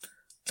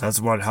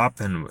that's what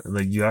happened.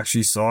 Like you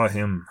actually saw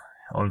him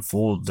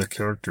unfold the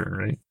character,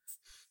 right?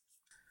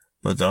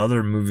 But the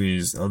other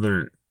movies,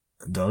 the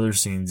other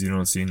scenes, you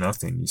don't see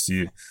nothing. You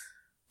see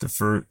the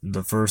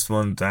first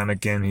one,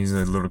 Anakin, he's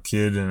a little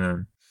kid, and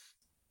then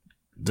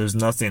there's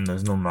nothing.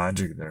 There's no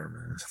magic there,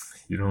 man.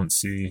 You don't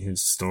see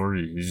his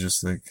story. He's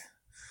just like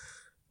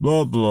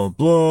blah blah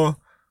blah.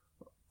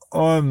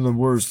 I'm the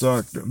worst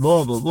actor.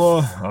 Blah blah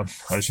blah.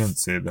 I shouldn't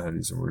say that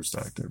he's the worst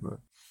actor, but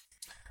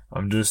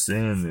I'm just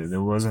saying that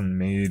it wasn't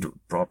made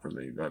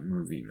properly. That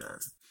movie, man.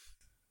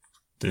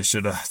 They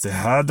should have. They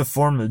had the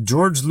form.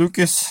 George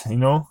Lucas, you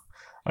know,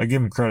 I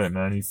give him credit,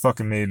 man. He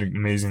fucking made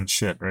amazing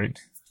shit, right?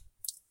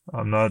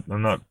 I'm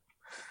not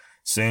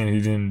saying he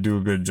didn't do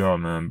a good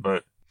job, man,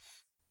 but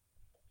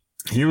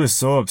he was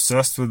so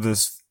obsessed with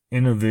this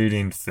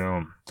innovating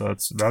film.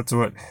 That's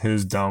what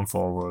his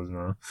downfall was,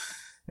 man.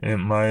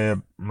 And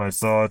my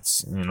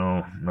thoughts, you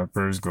know, my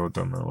prayers go with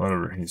him,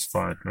 whatever. He's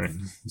fine, right?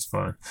 He's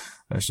fine.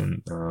 I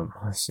shouldn't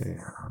I say,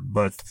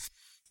 but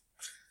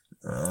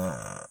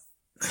uh,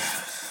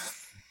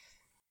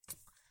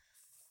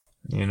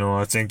 you know,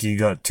 I think he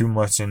got too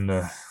much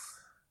into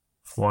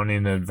wanting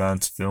an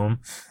advanced film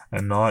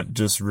and not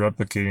just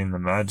replicating the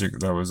magic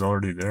that was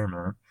already there,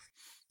 man.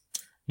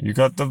 You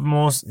got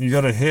you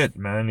got a hit,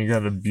 man. You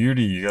got a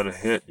beauty, you got a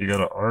hit, you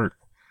got a art.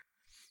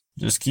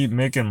 Just keep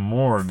making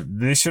more.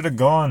 They should have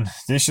gone.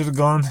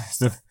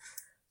 The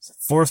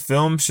fourth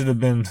film should have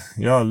been,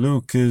 yeah,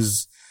 Luke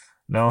is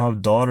now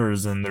have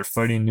daughters and they're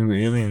fighting new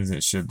aliens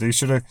and shit. They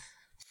should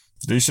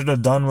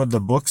have done what the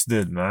books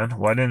did, man.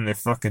 Why didn't they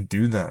fucking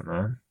do that,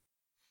 man?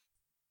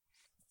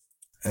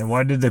 And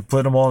why did they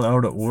put them all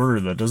out of order?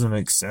 That doesn't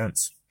make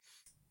sense.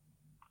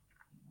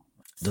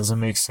 It doesn't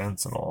make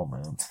sense at all,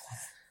 man.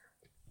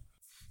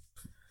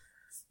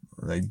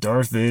 Like,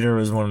 Darth Vader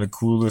was one of the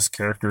coolest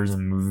characters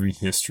in movie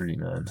history,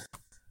 man.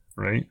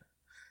 Right?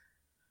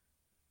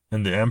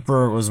 And the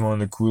Emperor was one of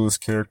the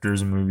coolest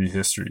characters in movie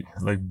history.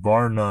 Like,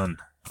 bar none.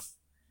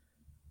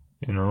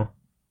 You know?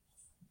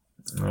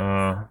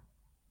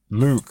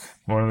 Luke,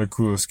 one of the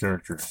coolest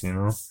characters, you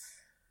know?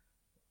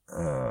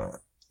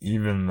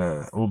 Even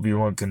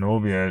Obi-Wan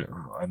Kenobi,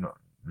 I'm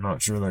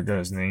not sure that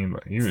guy's name,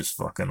 but he was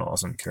fucking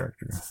awesome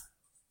character.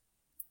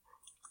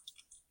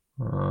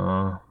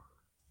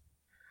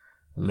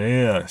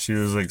 Leia, she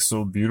was like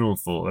so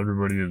beautiful.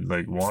 Everybody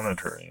like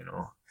wanted her, you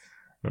know.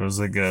 It was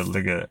like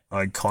a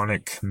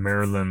iconic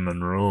Marilyn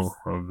Monroe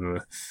of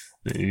the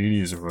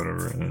 80s or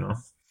whatever, you know.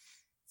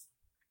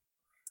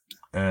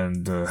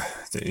 And the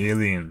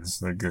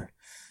aliens, like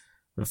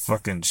the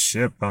fucking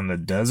ship on the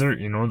desert,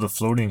 you know, the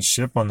floating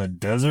ship on the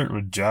desert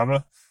with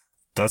Jabba.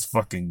 That's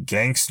fucking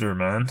gangster,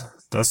 man.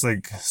 That's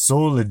like so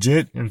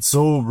legit and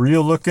so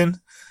real looking.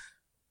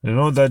 You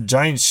know, that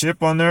giant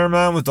ship on there,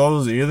 man, with all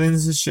those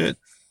aliens and shit.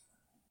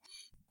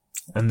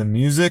 And the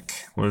music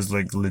was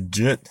like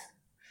legit.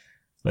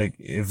 Like,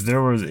 if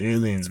there was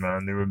aliens,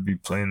 man, they would be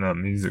playing that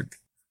music.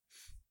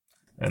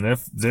 And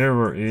if there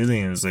were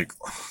aliens, like,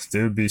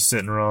 they would be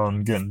sitting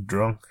around getting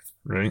drunk,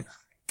 right?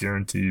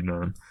 Guaranteed,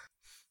 man.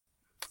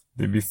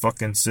 They'd be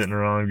fucking sitting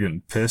around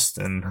getting pissed,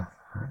 and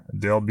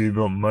they all be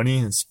about money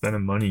and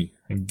spending money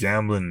and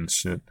gambling and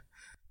shit.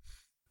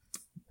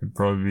 They'd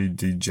probably be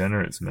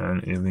degenerates,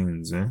 man.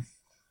 Aliens, eh?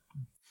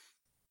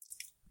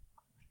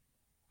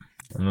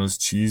 And those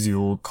cheesy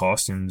old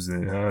costumes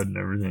they had and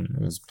everything,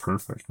 it was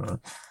perfect,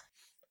 man.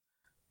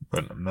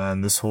 But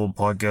man, this whole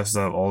podcast,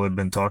 all I've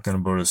been talking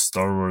about is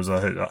Star Wars. I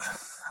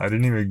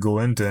didn't even go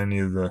into any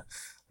of the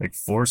like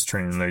force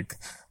training. Like,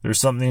 there's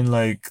something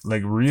like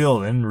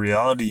real in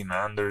reality,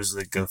 man. There's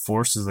like a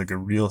force is like a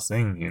real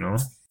thing, you know.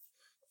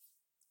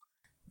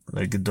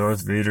 Like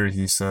Darth Vader,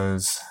 he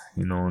says,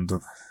 you know,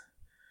 the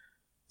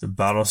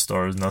battle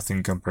star is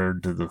nothing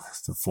compared to the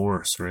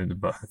force, right? The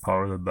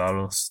power of the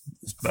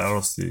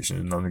battle station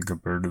is nothing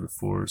compared to the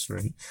force,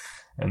 right?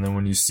 And then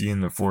when you see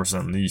in the Force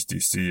Unleashed, you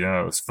see,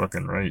 yeah, it was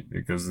fucking right,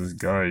 because this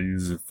guy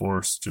used the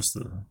force just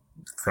to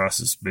crash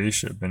a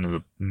spaceship into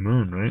the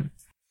moon, right?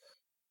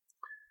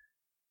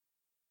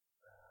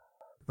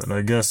 But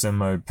I guess, in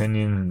my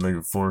opinion, like,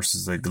 the force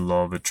is like a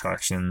law of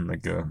attraction,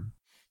 like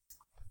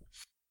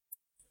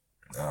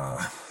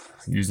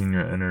using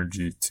your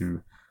energy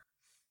to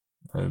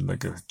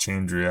like a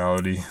change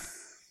reality.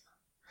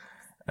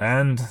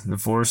 And the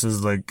force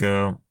is like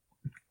your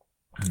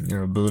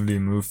ability to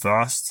move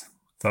faster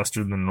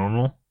than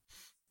normal.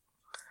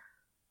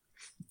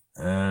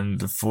 And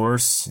the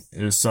force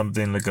is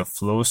something like a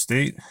flow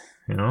state,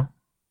 you know?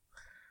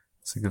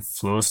 It's like a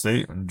flow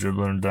state and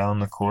dribbling down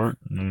the court,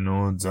 and you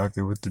know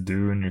exactly what to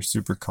do, and you're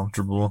super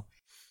comfortable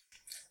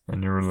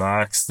and you're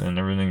relaxed and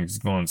everything is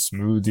going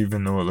smooth,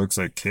 even though it looks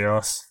like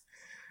chaos.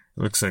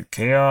 looks like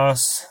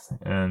chaos,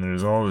 and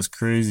there's all this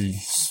crazy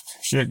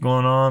shit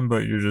going on,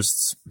 but you're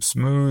just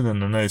smooth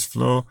and a nice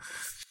flow.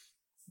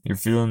 You're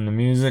feeling the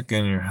music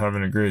and you're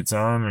having a great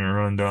time and you're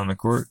running down the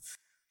court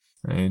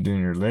and you're doing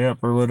your layup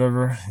or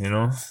whatever,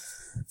 it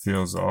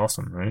feels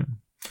awesome, right?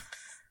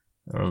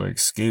 Or like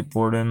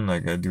skateboarding,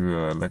 like I do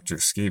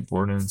electric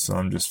skateboarding, so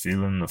I'm just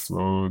feeling the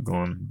flow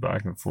going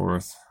back and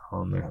forth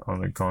on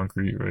the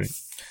concrete, right?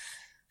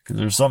 Because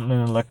there's something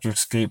in electric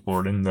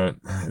skateboarding that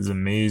is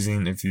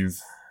amazing. If you've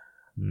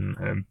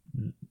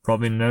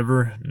probably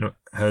never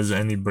has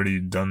anybody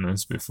done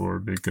this before,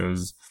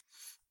 because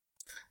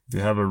if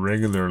you have a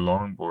regular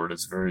longboard,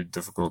 it's very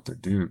difficult to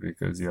do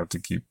because you have to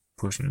keep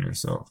pushing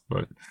yourself.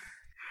 But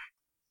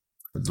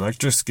with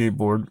electric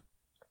skateboard,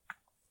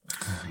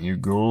 you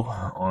go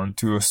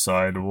onto a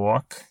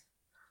sidewalk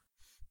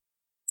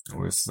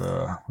with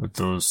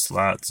those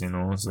slats,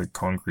 it's like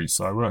concrete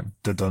sidewalk.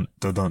 Da-dun,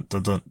 da-dun,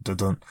 da-dun,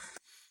 da-dun.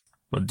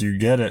 But you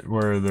get it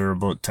where they're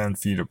about 10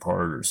 feet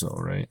apart or so,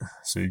 right?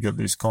 So you get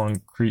these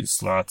concrete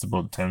slats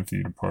about 10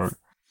 feet apart.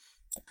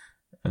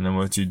 And then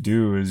what you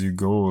do is you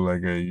go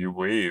you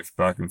wave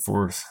back and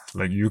forth.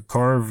 You're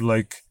carving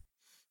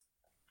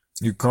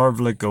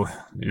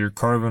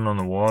on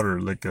the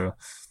water like a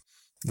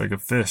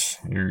fish.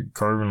 You're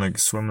carving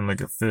swimming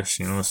like a fish,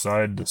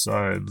 side to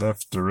side,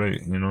 left to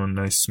right, a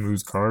nice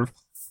smooth carve.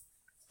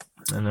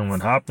 And then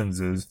what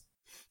happens is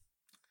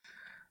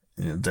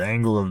the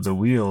angle of the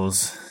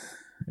wheels,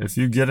 if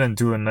you get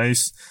into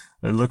it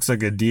looks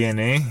like a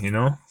DNA,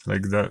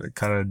 like that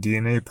kind of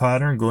DNA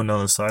pattern going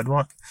down the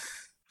sidewalk.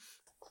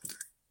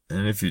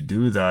 And if you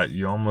do that,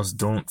 you almost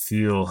don't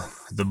feel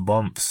the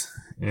bumps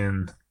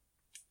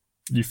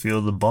you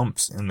feel the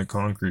bumps in the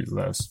concrete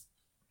less.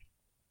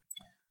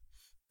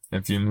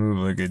 If you move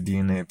like a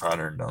DNA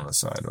pattern down the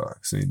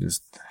sidewalk. So you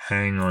just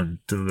hang on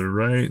to the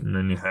right, and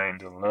then you hang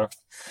to the left,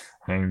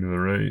 hang to the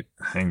right,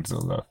 hang to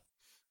the left.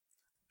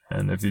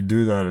 And if you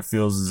do that, it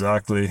feels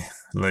exactly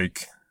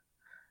like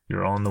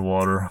you're on the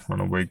water on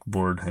a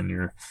wakeboard and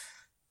you're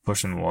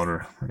pushing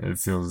water. It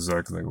feels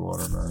exactly like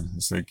water, man.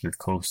 It's like you're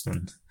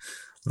coasting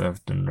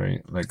left and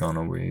right, like on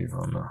a wave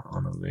on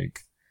a lake.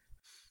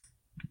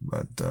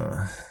 But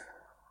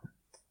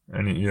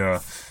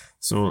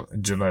so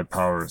Jedi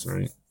powers,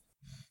 right?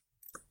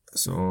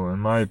 So in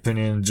my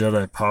opinion,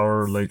 Jedi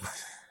power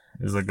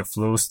is like a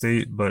flow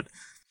state, but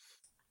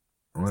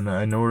when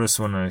I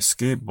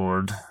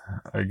skateboard,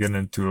 I get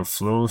into a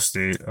flow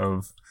state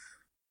of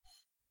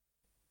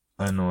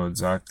I know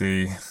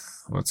exactly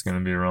what's going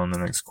to be around the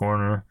next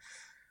corner.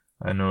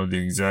 I know the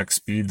exact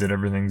speed that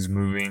everything's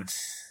moving,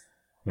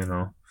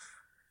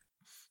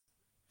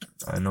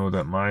 I know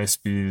that my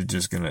speed is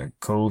just going to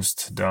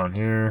coast down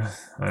here.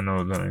 I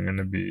know that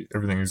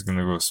everything is going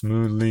to go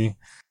smoothly.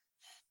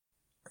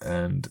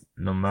 And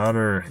no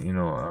matter,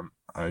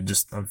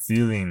 I'm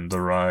feeling the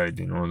ride,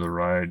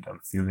 I'm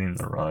feeling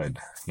the ride.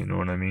 You know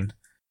what I mean?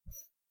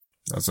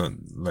 That's what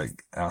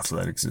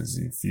athletics is.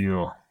 You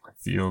feel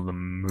the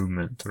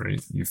movement,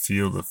 right? You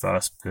feel the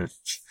fast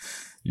pitch.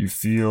 You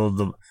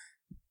feel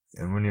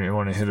and when you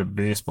want to hit a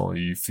baseball,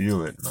 you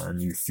feel it, man.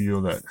 You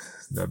feel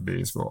that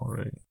baseball,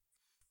 right?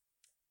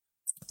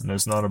 And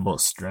it's not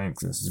about strength.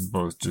 This is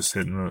about just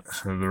hitting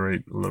the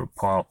right little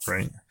pop,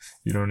 right?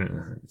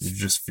 You're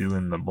just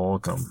feeling the ball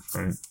come,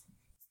 right?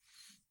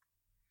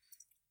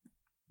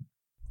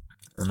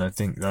 And I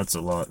think that's a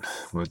lot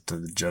what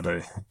the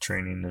Jedi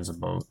training is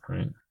about,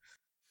 right?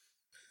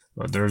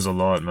 But there's a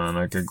lot, man.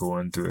 I could go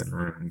into it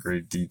in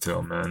great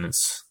detail, man.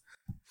 It's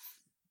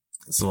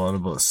a lot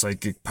about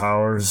psychic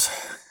powers.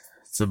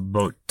 It's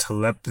about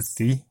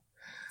telepathy,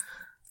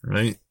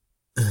 right?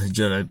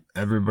 Jedi,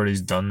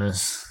 everybody's done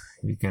this.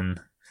 You can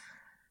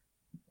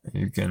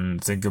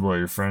think about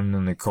your friend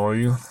and they call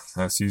you.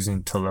 That's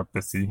using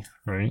telepathy,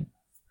 right?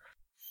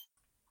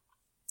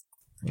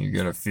 You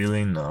get a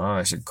feeling,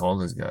 I should call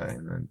this guy,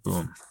 and then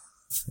boom,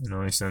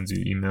 he sends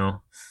you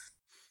email.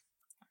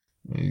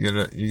 You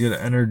get an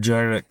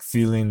energetic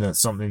feeling that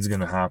something's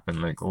gonna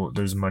happen, like, oh,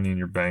 there's money in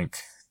your bank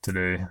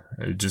today.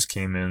 It just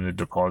came in, the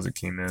deposit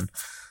came in,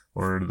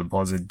 or the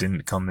deposit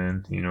didn't come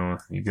in. You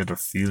get a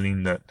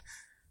feeling that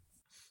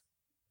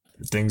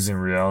things in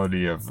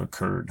reality have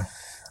occurred,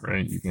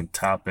 right? You can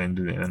tap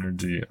into the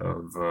energy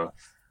of the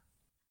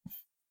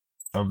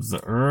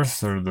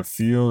earth or the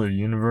field or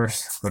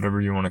universe,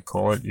 whatever you want to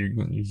call it. You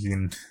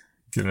can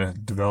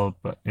develop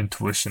an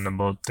intuition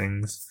about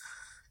things.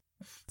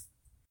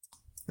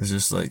 It's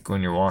just like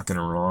when you're walking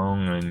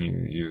around and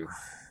you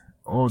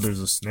there's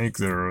a snake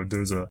there, or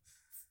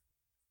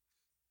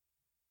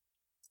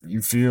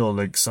you feel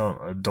like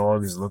a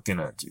dog is looking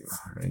at you,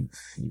 right?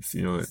 You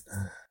feel it.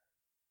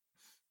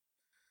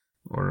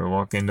 Or you're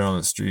walking down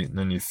the street and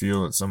then you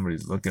feel that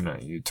somebody's looking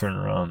at you. You turn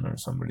around,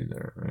 there's somebody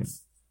there, right?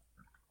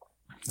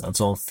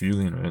 That's all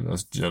feeling, right?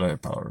 That's Jedi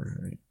power,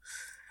 right?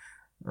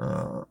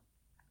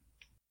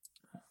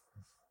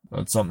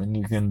 That's something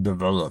you can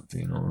develop,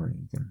 you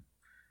can.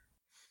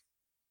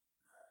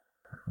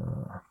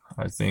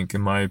 I think,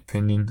 in my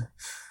opinion,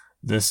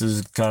 this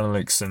is kind of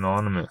like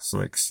synonymous,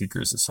 like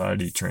secret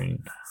society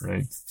training,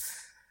 right?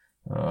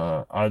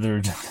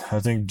 Either I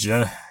think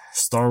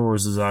Star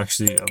Wars is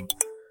actually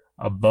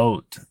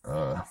about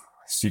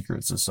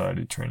secret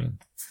society training,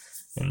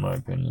 in my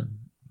opinion.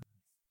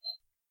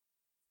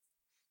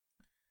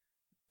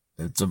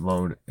 It's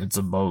about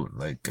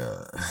like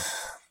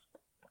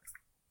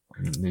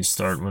they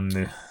start when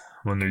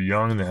they're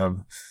young. They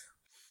have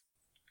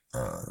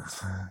uh,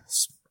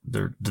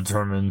 they're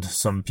determined.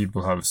 Some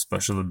people have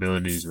special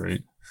abilities,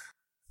 right?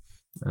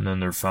 And then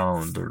they're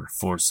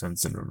force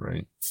sensitive,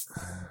 right?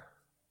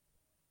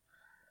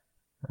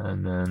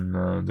 And then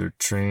they're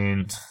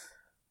trained.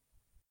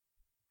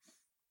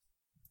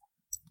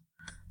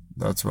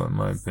 That's what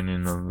my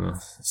opinion of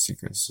the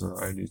secret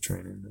society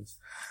training is.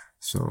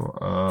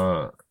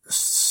 So,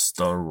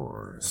 Star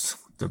Wars,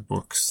 the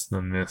books,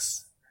 the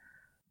myth,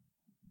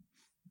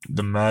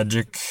 the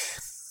magic,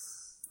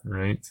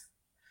 right?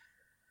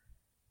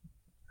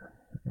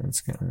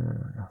 It's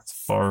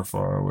far,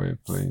 far away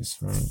place,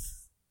 right?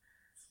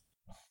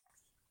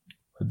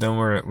 But then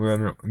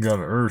we got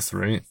Earth,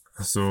 right?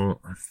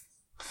 So,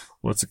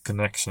 what's the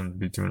connection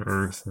between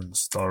Earth and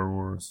Star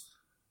Wars?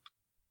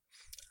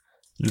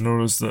 You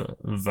notice the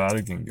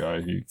Vatican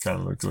guy, he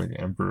kind of looks like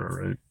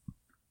Emperor, right?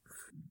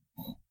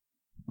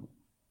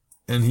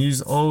 And he's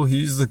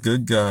the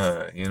good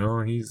guy,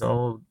 he's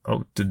all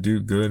out to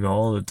do good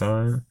all the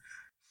time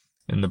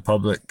in the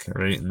public,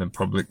 right? In the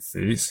public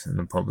face, in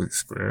the public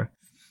square.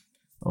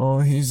 Oh,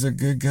 he's a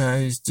good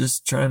guy, he's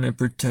just trying to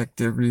protect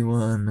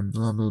everyone and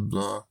blah blah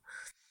blah.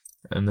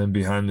 And then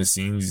behind the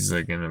scenes, he's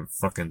like in a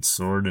fucking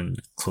sword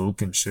and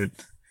cloak and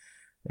shit,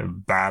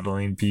 and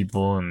battling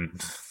people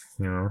and,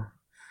 you know,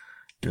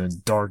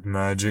 doing dark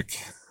magic.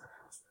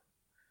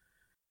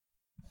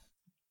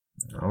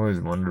 I always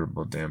wonder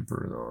about the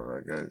Emperor though.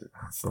 That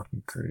guy's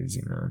fucking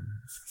crazy, man.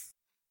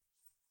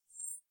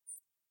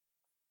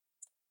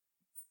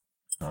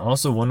 I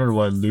also wonder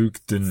why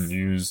Luke didn't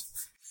use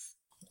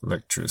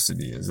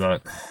electricity. Is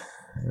that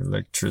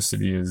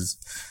electricity is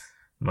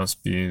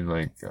must be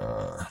like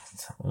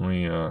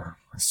only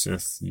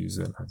Sith use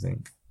it, I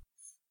think.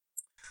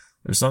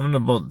 There's something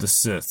about the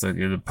Sith, like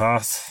the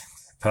path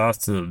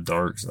to the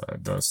dark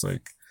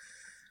side,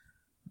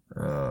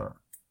 uh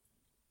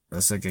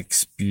that's like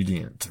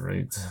expedient,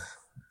 right?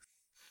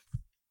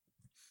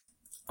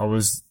 I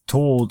was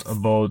told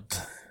about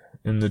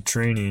in the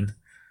training,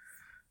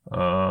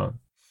 uh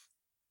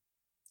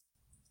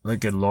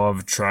like a law of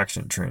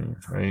attraction training,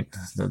 right?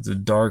 That the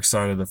dark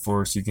side of the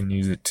force, you can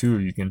use it too.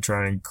 You can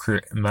try and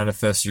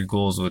manifest your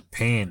goals with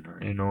pain,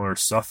 or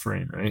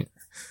suffering, right?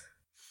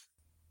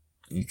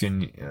 You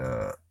can,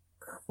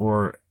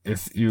 or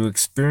if you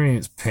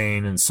experience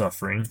pain and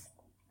suffering,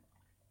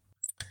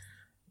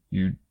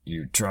 you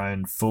try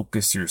and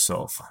focus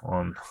yourself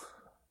on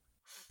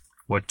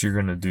what you're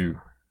gonna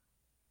do,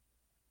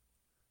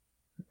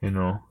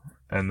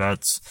 and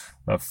that's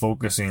that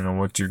focusing on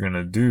what you're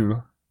gonna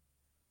do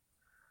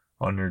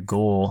on your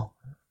goal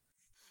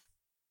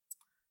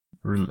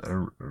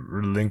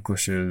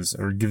relinquishes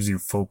or gives you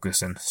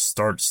focus and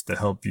starts to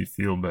help you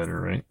feel better,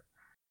 right?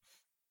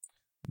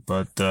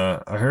 But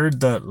I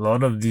heard that a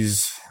lot of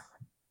these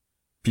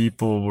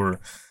people were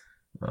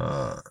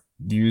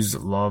use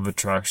law of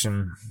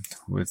attraction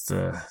with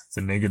the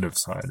negative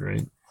side,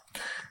 right?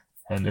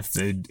 And if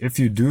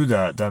you do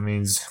that, that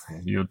means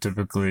you'll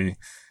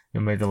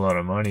make a lot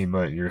of money,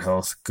 but your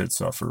health could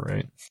suffer,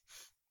 right?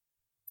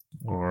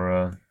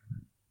 Or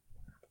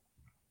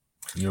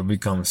you'll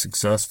become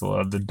successful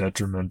at the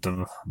detriment of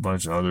a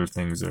bunch of other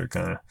things that are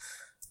kind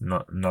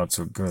of not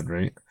so good,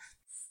 right?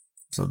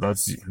 So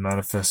that's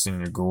manifesting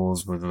your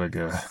goals with like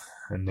a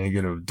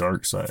negative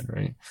dark side,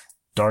 right?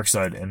 Dark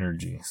side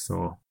energy.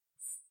 So,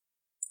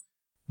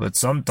 but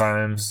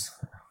sometimes,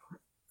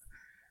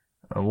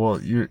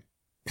 well, your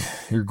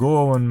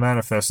goal when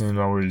manifesting is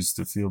always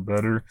to feel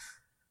better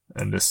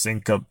and to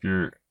sync up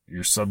your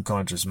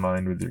subconscious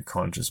mind with your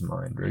conscious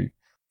mind, right?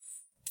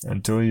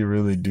 Until you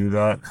really do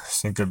that,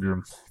 sync up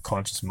your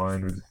conscious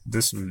mind with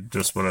this was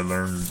just what I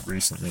learned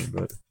recently,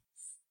 but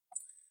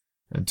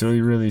until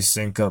you really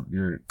sync up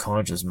your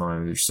conscious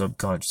mind with your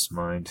subconscious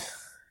mind,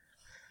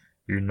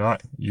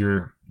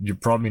 you're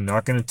probably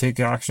not going to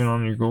take action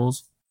on your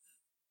goals.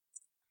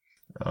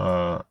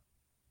 Uh,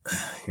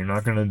 you're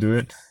not going to do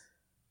it,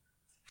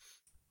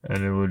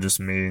 and it will just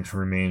may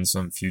remain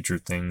some future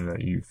thing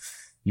that you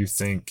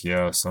think,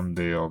 yeah,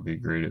 someday I'll be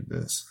great at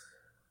this,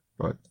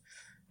 but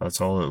that's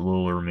all it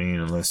will remain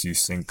unless you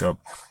sync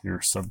up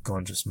your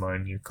subconscious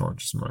mind and your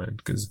conscious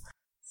mind. Because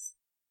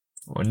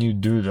when you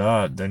do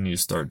that, then you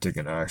start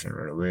taking action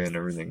right away and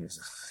everything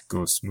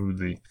goes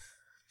smoothly.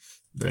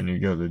 Then you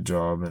get the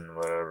job and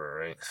whatever,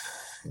 right?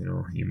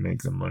 You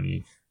make the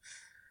money,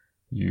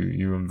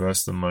 you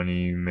invest the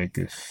money, you make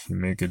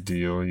a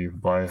deal, you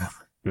buy a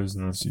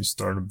business, you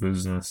start a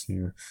business,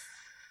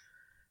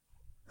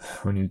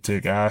 when you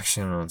take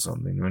action on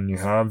something, when you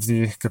have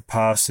the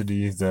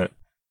capacity that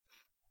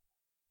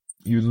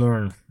you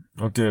learn,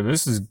 okay,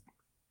 this is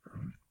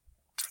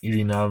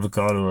eating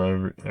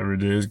avocado every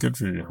day is good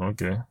for you.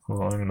 Okay,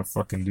 well, I'm gonna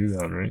fucking do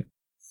that, right?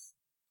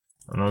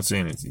 I'm not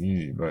saying it's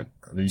easy, but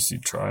at least you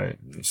try it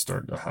and you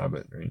start the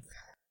habit, right?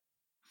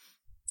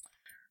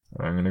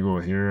 I'm gonna go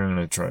here and I'm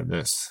gonna try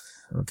this.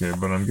 Okay,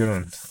 but I'm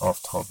getting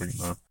off topic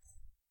now.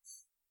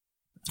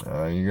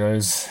 You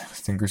guys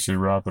think we should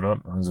wrap it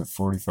up? Was it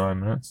 45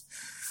 minutes?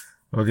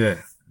 Okay.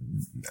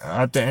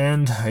 At the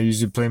end, I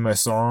usually play my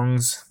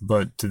songs,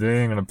 but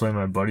today I'm gonna play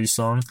my buddy's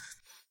song.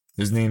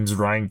 His name's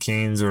Ryan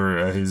Keynes,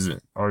 or his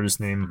artist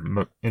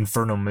name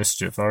Inferno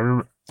Mischief.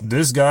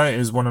 This guy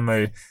is one of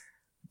my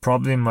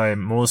probably my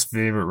most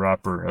favorite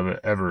rapper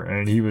ever,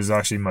 and he was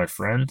actually my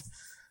friend,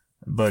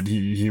 but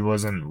he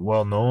wasn't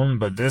well known.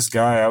 But this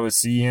guy, I would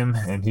see him,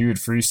 and he would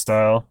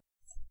freestyle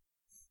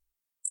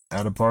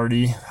at a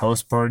party,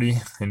 house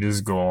party, and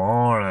just go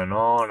on and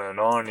on and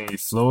on. And he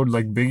flowed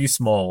like Biggie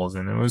Smalls,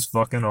 and it was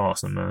fucking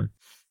awesome, man.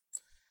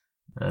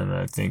 And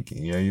I think,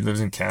 yeah, he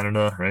lives in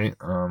Canada, right?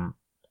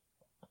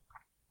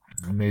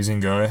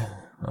 Amazing guy.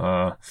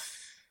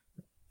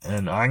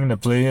 And I'm gonna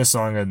play his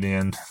song at the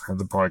end of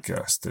the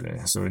podcast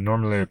today. So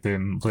normally I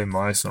play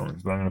my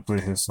songs, but I'm gonna play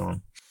his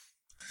song.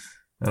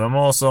 And I'm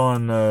also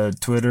on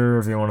Twitter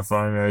if you want to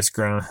find me, Ice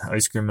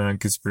Cream Man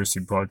Conspiracy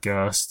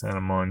Podcast. And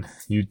I'm on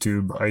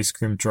YouTube, Ice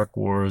Cream Truck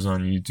Wars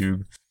on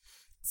YouTube.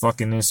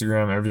 Fucking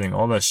Instagram, everything,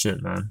 all that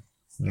shit, man.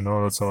 You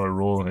know, that's how I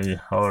roll.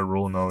 How I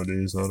roll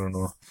nowadays. I don't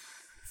know.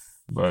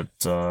 But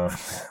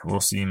we'll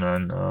see,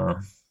 man.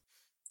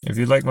 If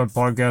you like my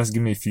podcast,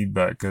 give me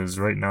feedback, because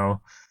right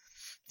now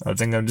I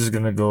think I'm just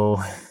gonna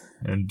go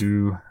and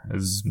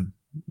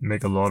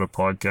make a lot of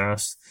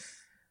podcasts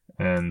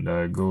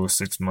and go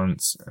 6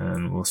 months,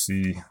 and we'll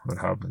see what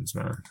happens,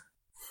 man.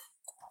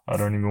 I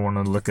don't even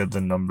want to look at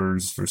the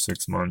numbers for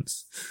 6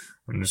 months.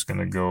 I'm just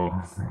gonna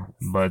go.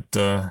 But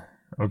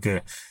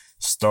okay,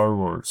 Star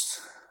Wars.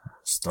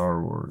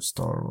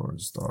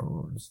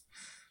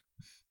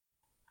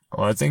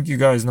 Well, I think you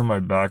guys know my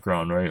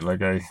background, right?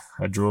 Like I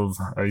drove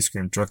ice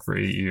cream truck for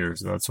 8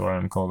 years. That's why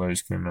I'm called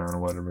Ice Cream Man or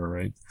whatever,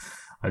 right?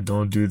 I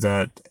don't do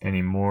that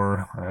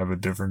anymore. I have a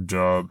different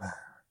job.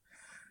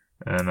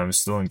 And I'm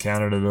still in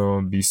Canada though,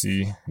 in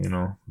BC, you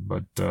know.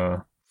 But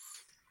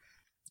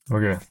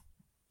okay.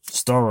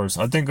 Star Wars.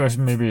 I think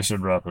maybe I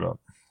should wrap it up.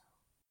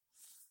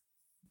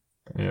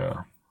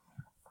 Yeah.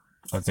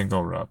 I think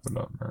I'll wrap it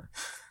up, man.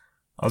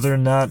 Other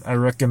than that, I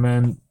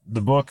recommend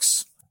the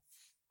books.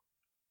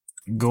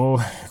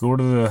 Go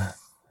to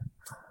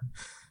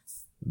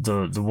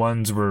the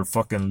ones where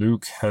fucking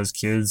Luke has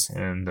kids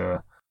and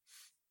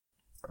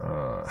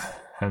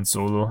Han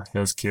Solo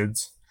has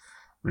kids.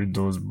 Read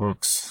those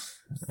books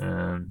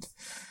and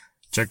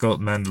check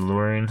out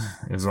Mandalorian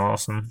is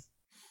awesome.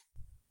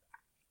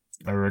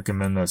 I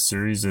recommend that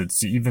series.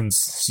 It's even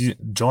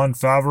Jon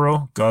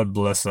Favreau. God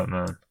bless that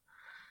man.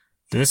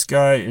 This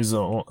guy is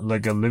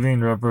like a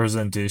living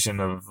representation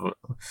of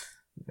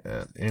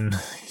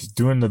he's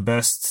doing the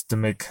best to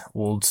make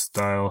old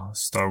style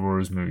Star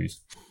Wars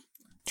movies.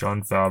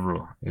 Jon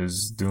Favreau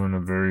is doing a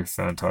very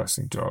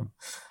fantastic job.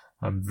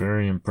 I'm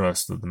very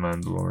impressed with The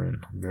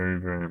Mandalorian. Very,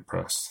 very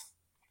impressed.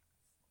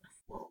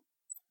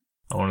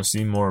 I want to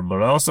see more,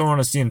 but I also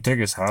want to see him take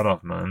his hat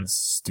off, man. It's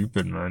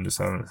stupid, man, just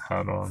having his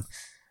hat on.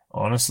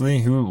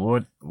 Honestly,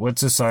 what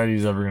society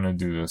is ever gonna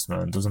do this,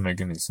 man? It doesn't make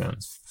any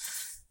sense.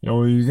 You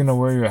know, you're gonna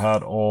wear your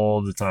hat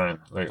all the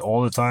time. Like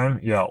all the time?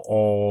 Yeah,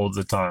 all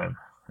the time.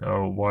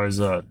 Oh, why is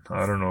that?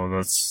 I don't know.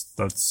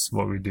 That's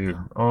what we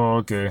do. Oh,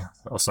 okay.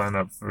 I'll sign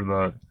up for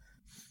that.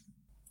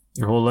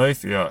 Your whole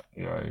life? Yeah,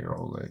 your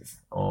whole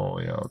life. Oh,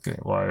 yeah, okay.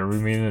 Why are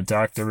we being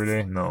attacked every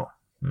day? No.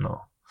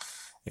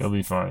 You'll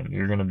be fine.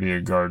 You're gonna be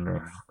a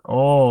gardener.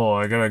 Oh,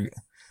 I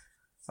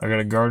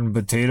gotta garden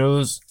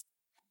potatoes.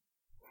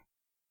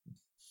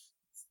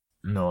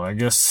 No, I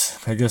guess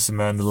the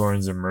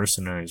Mandalorians are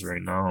mercenaries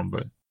right now,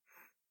 but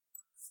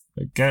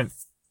I can't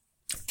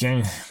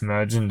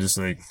imagine just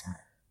like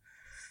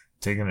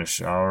taking a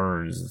shower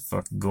or just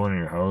fucking going to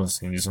your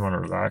house and you just want to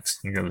relax.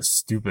 You got a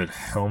stupid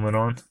helmet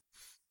on.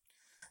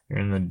 You're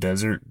in the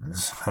desert.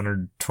 It's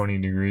 120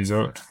 degrees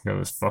out. You got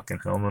this fucking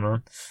helmet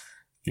on.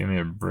 Give me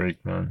a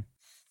break, man.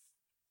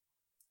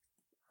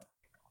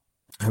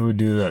 Who would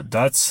do that?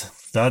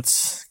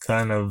 That's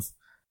kind of,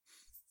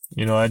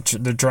 you know,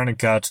 they're trying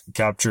to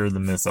capture the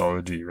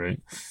mythology,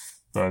 right?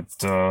 But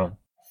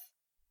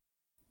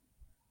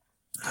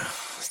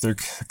they're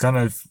kind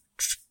of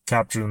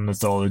capture the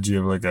mythology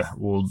of like a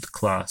old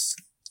class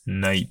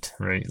knight,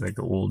 right? Like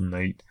an old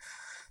knight.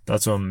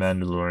 That's what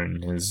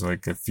Mandalorian is,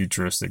 like a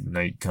futuristic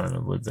knight, kind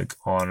of with like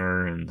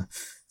honor and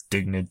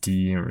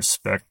dignity and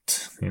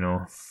respect, you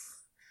know.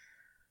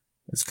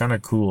 It's kind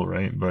of cool,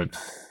 right? But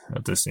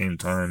at the same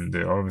time,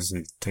 they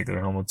obviously take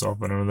their helmets off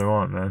whenever they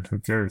want, man. Who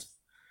cares?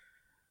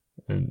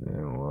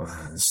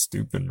 It's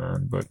stupid,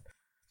 man. But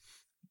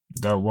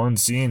that one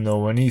scene,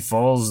 though, when he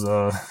falls,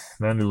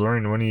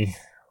 Mandalorian, when he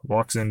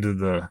walks into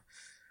the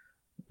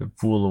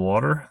pool of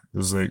water,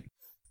 it's like,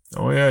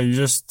 oh yeah, you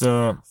just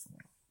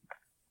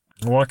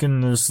walk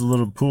in this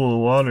little pool of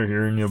water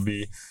here, and you'll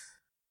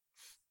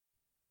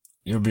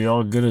be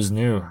all good as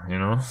new, you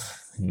know.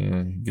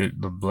 You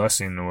get the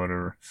blessing or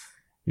whatever.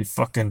 He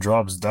fucking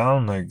drops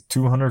down like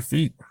 200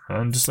 feet,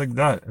 and just like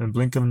that, in a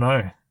blink of an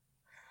eye.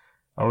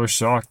 I was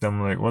shocked.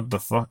 I'm like, what the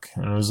fuck?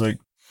 And I was like,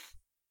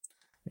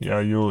 yeah,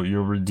 you'll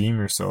redeem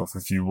yourself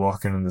if you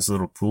walk into this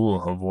little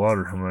pool of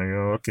water. I'm like,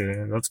 oh,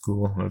 okay, that's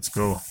cool. Let's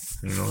go.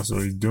 So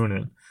he's doing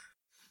it.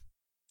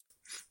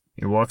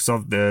 He walks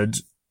off the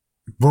edge.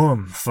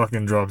 Boom!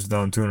 Fucking drops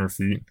down 200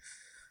 feet.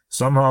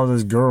 Somehow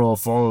this girl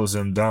follows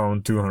him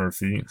down 200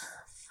 feet.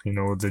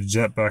 With the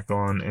jetpack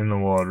on in the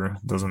water.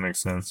 Doesn't make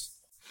sense.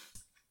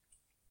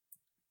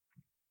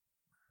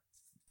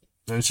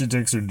 Then she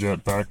takes her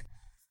jetpack.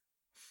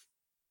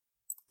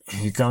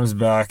 He comes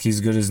back.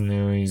 He's good as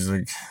new. He's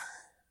like,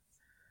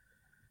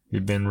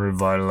 he'd been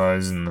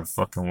revitalized in the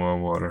fucking well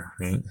water,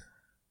 right?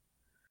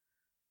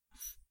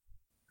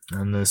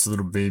 And this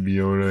little baby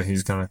Yoda,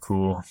 he's kind of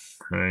cool,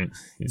 right?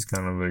 He's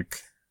kind of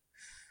like,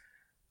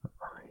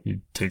 he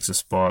takes a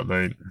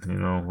spotlight,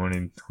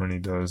 when he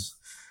does.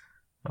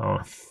 Oh,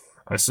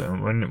 I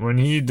said when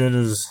he did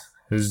his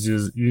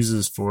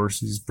uses force,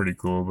 he's pretty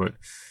cool, but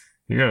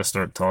you gotta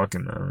start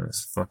talking now.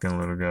 This fucking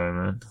little guy,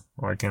 man.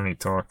 Why can't he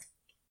talk?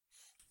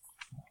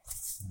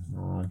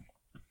 Oh.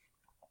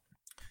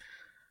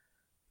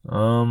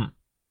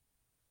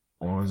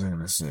 What was I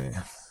gonna say?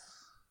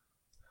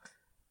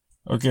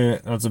 Okay,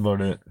 that's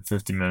about it.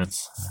 50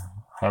 minutes.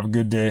 Have a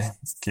good day.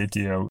 KT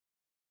out.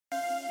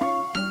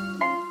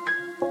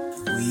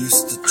 We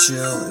used to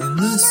chill in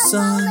the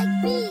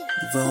sun.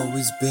 We've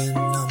always been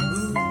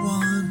number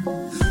one.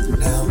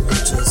 Now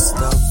we're just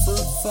out for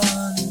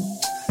fun,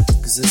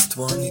 'cause it's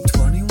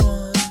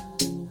 2021.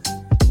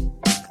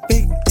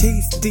 Big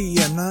tasty,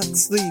 I'm not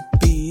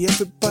sleepy.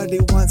 Everybody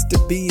wants to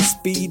be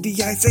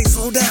speedy. I say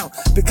slow down,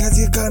 because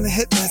you're gonna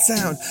hit my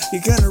sound.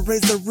 You're gonna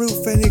raise the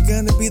roof and you're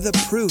gonna be the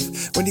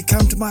proof. When you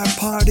come to my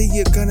party,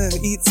 you're gonna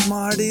eat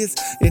Smarties.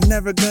 You're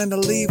never gonna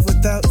leave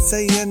without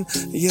saying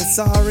you're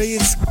sorry.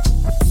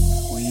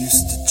 We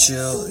used to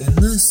chill in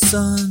the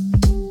sun.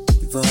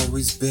 We've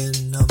always been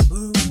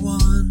number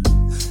one.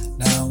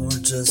 Now we're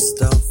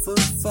just out for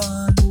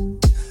fun,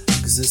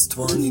 'cause it's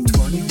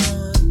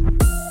 2021.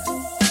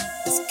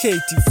 Katie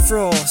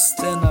Frost,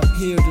 and I'm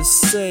here to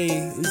say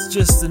it's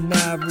just an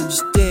average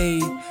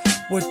day.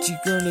 What you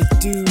gonna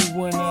do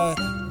when I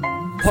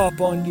pop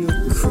on your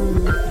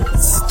crew?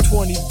 It's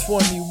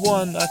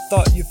 2021, I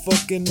thought you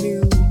fucking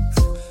knew.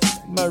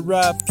 My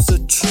raps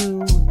are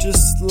true,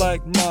 just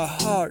like my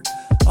heart.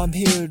 I'm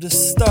here to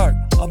start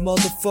a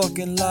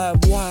motherfucking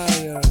live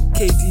wire.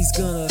 Katie's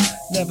gonna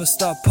never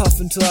stop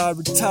puffing till I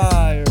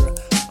retire.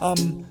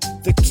 I'm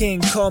the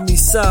king, call me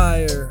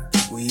sire.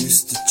 We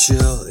used to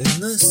chill in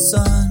the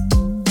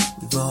sun.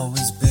 We've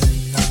always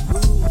been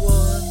number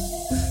one.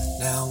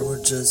 Now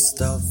we're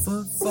just out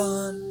for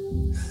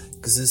fun,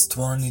 'cause it's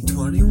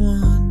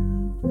 2021.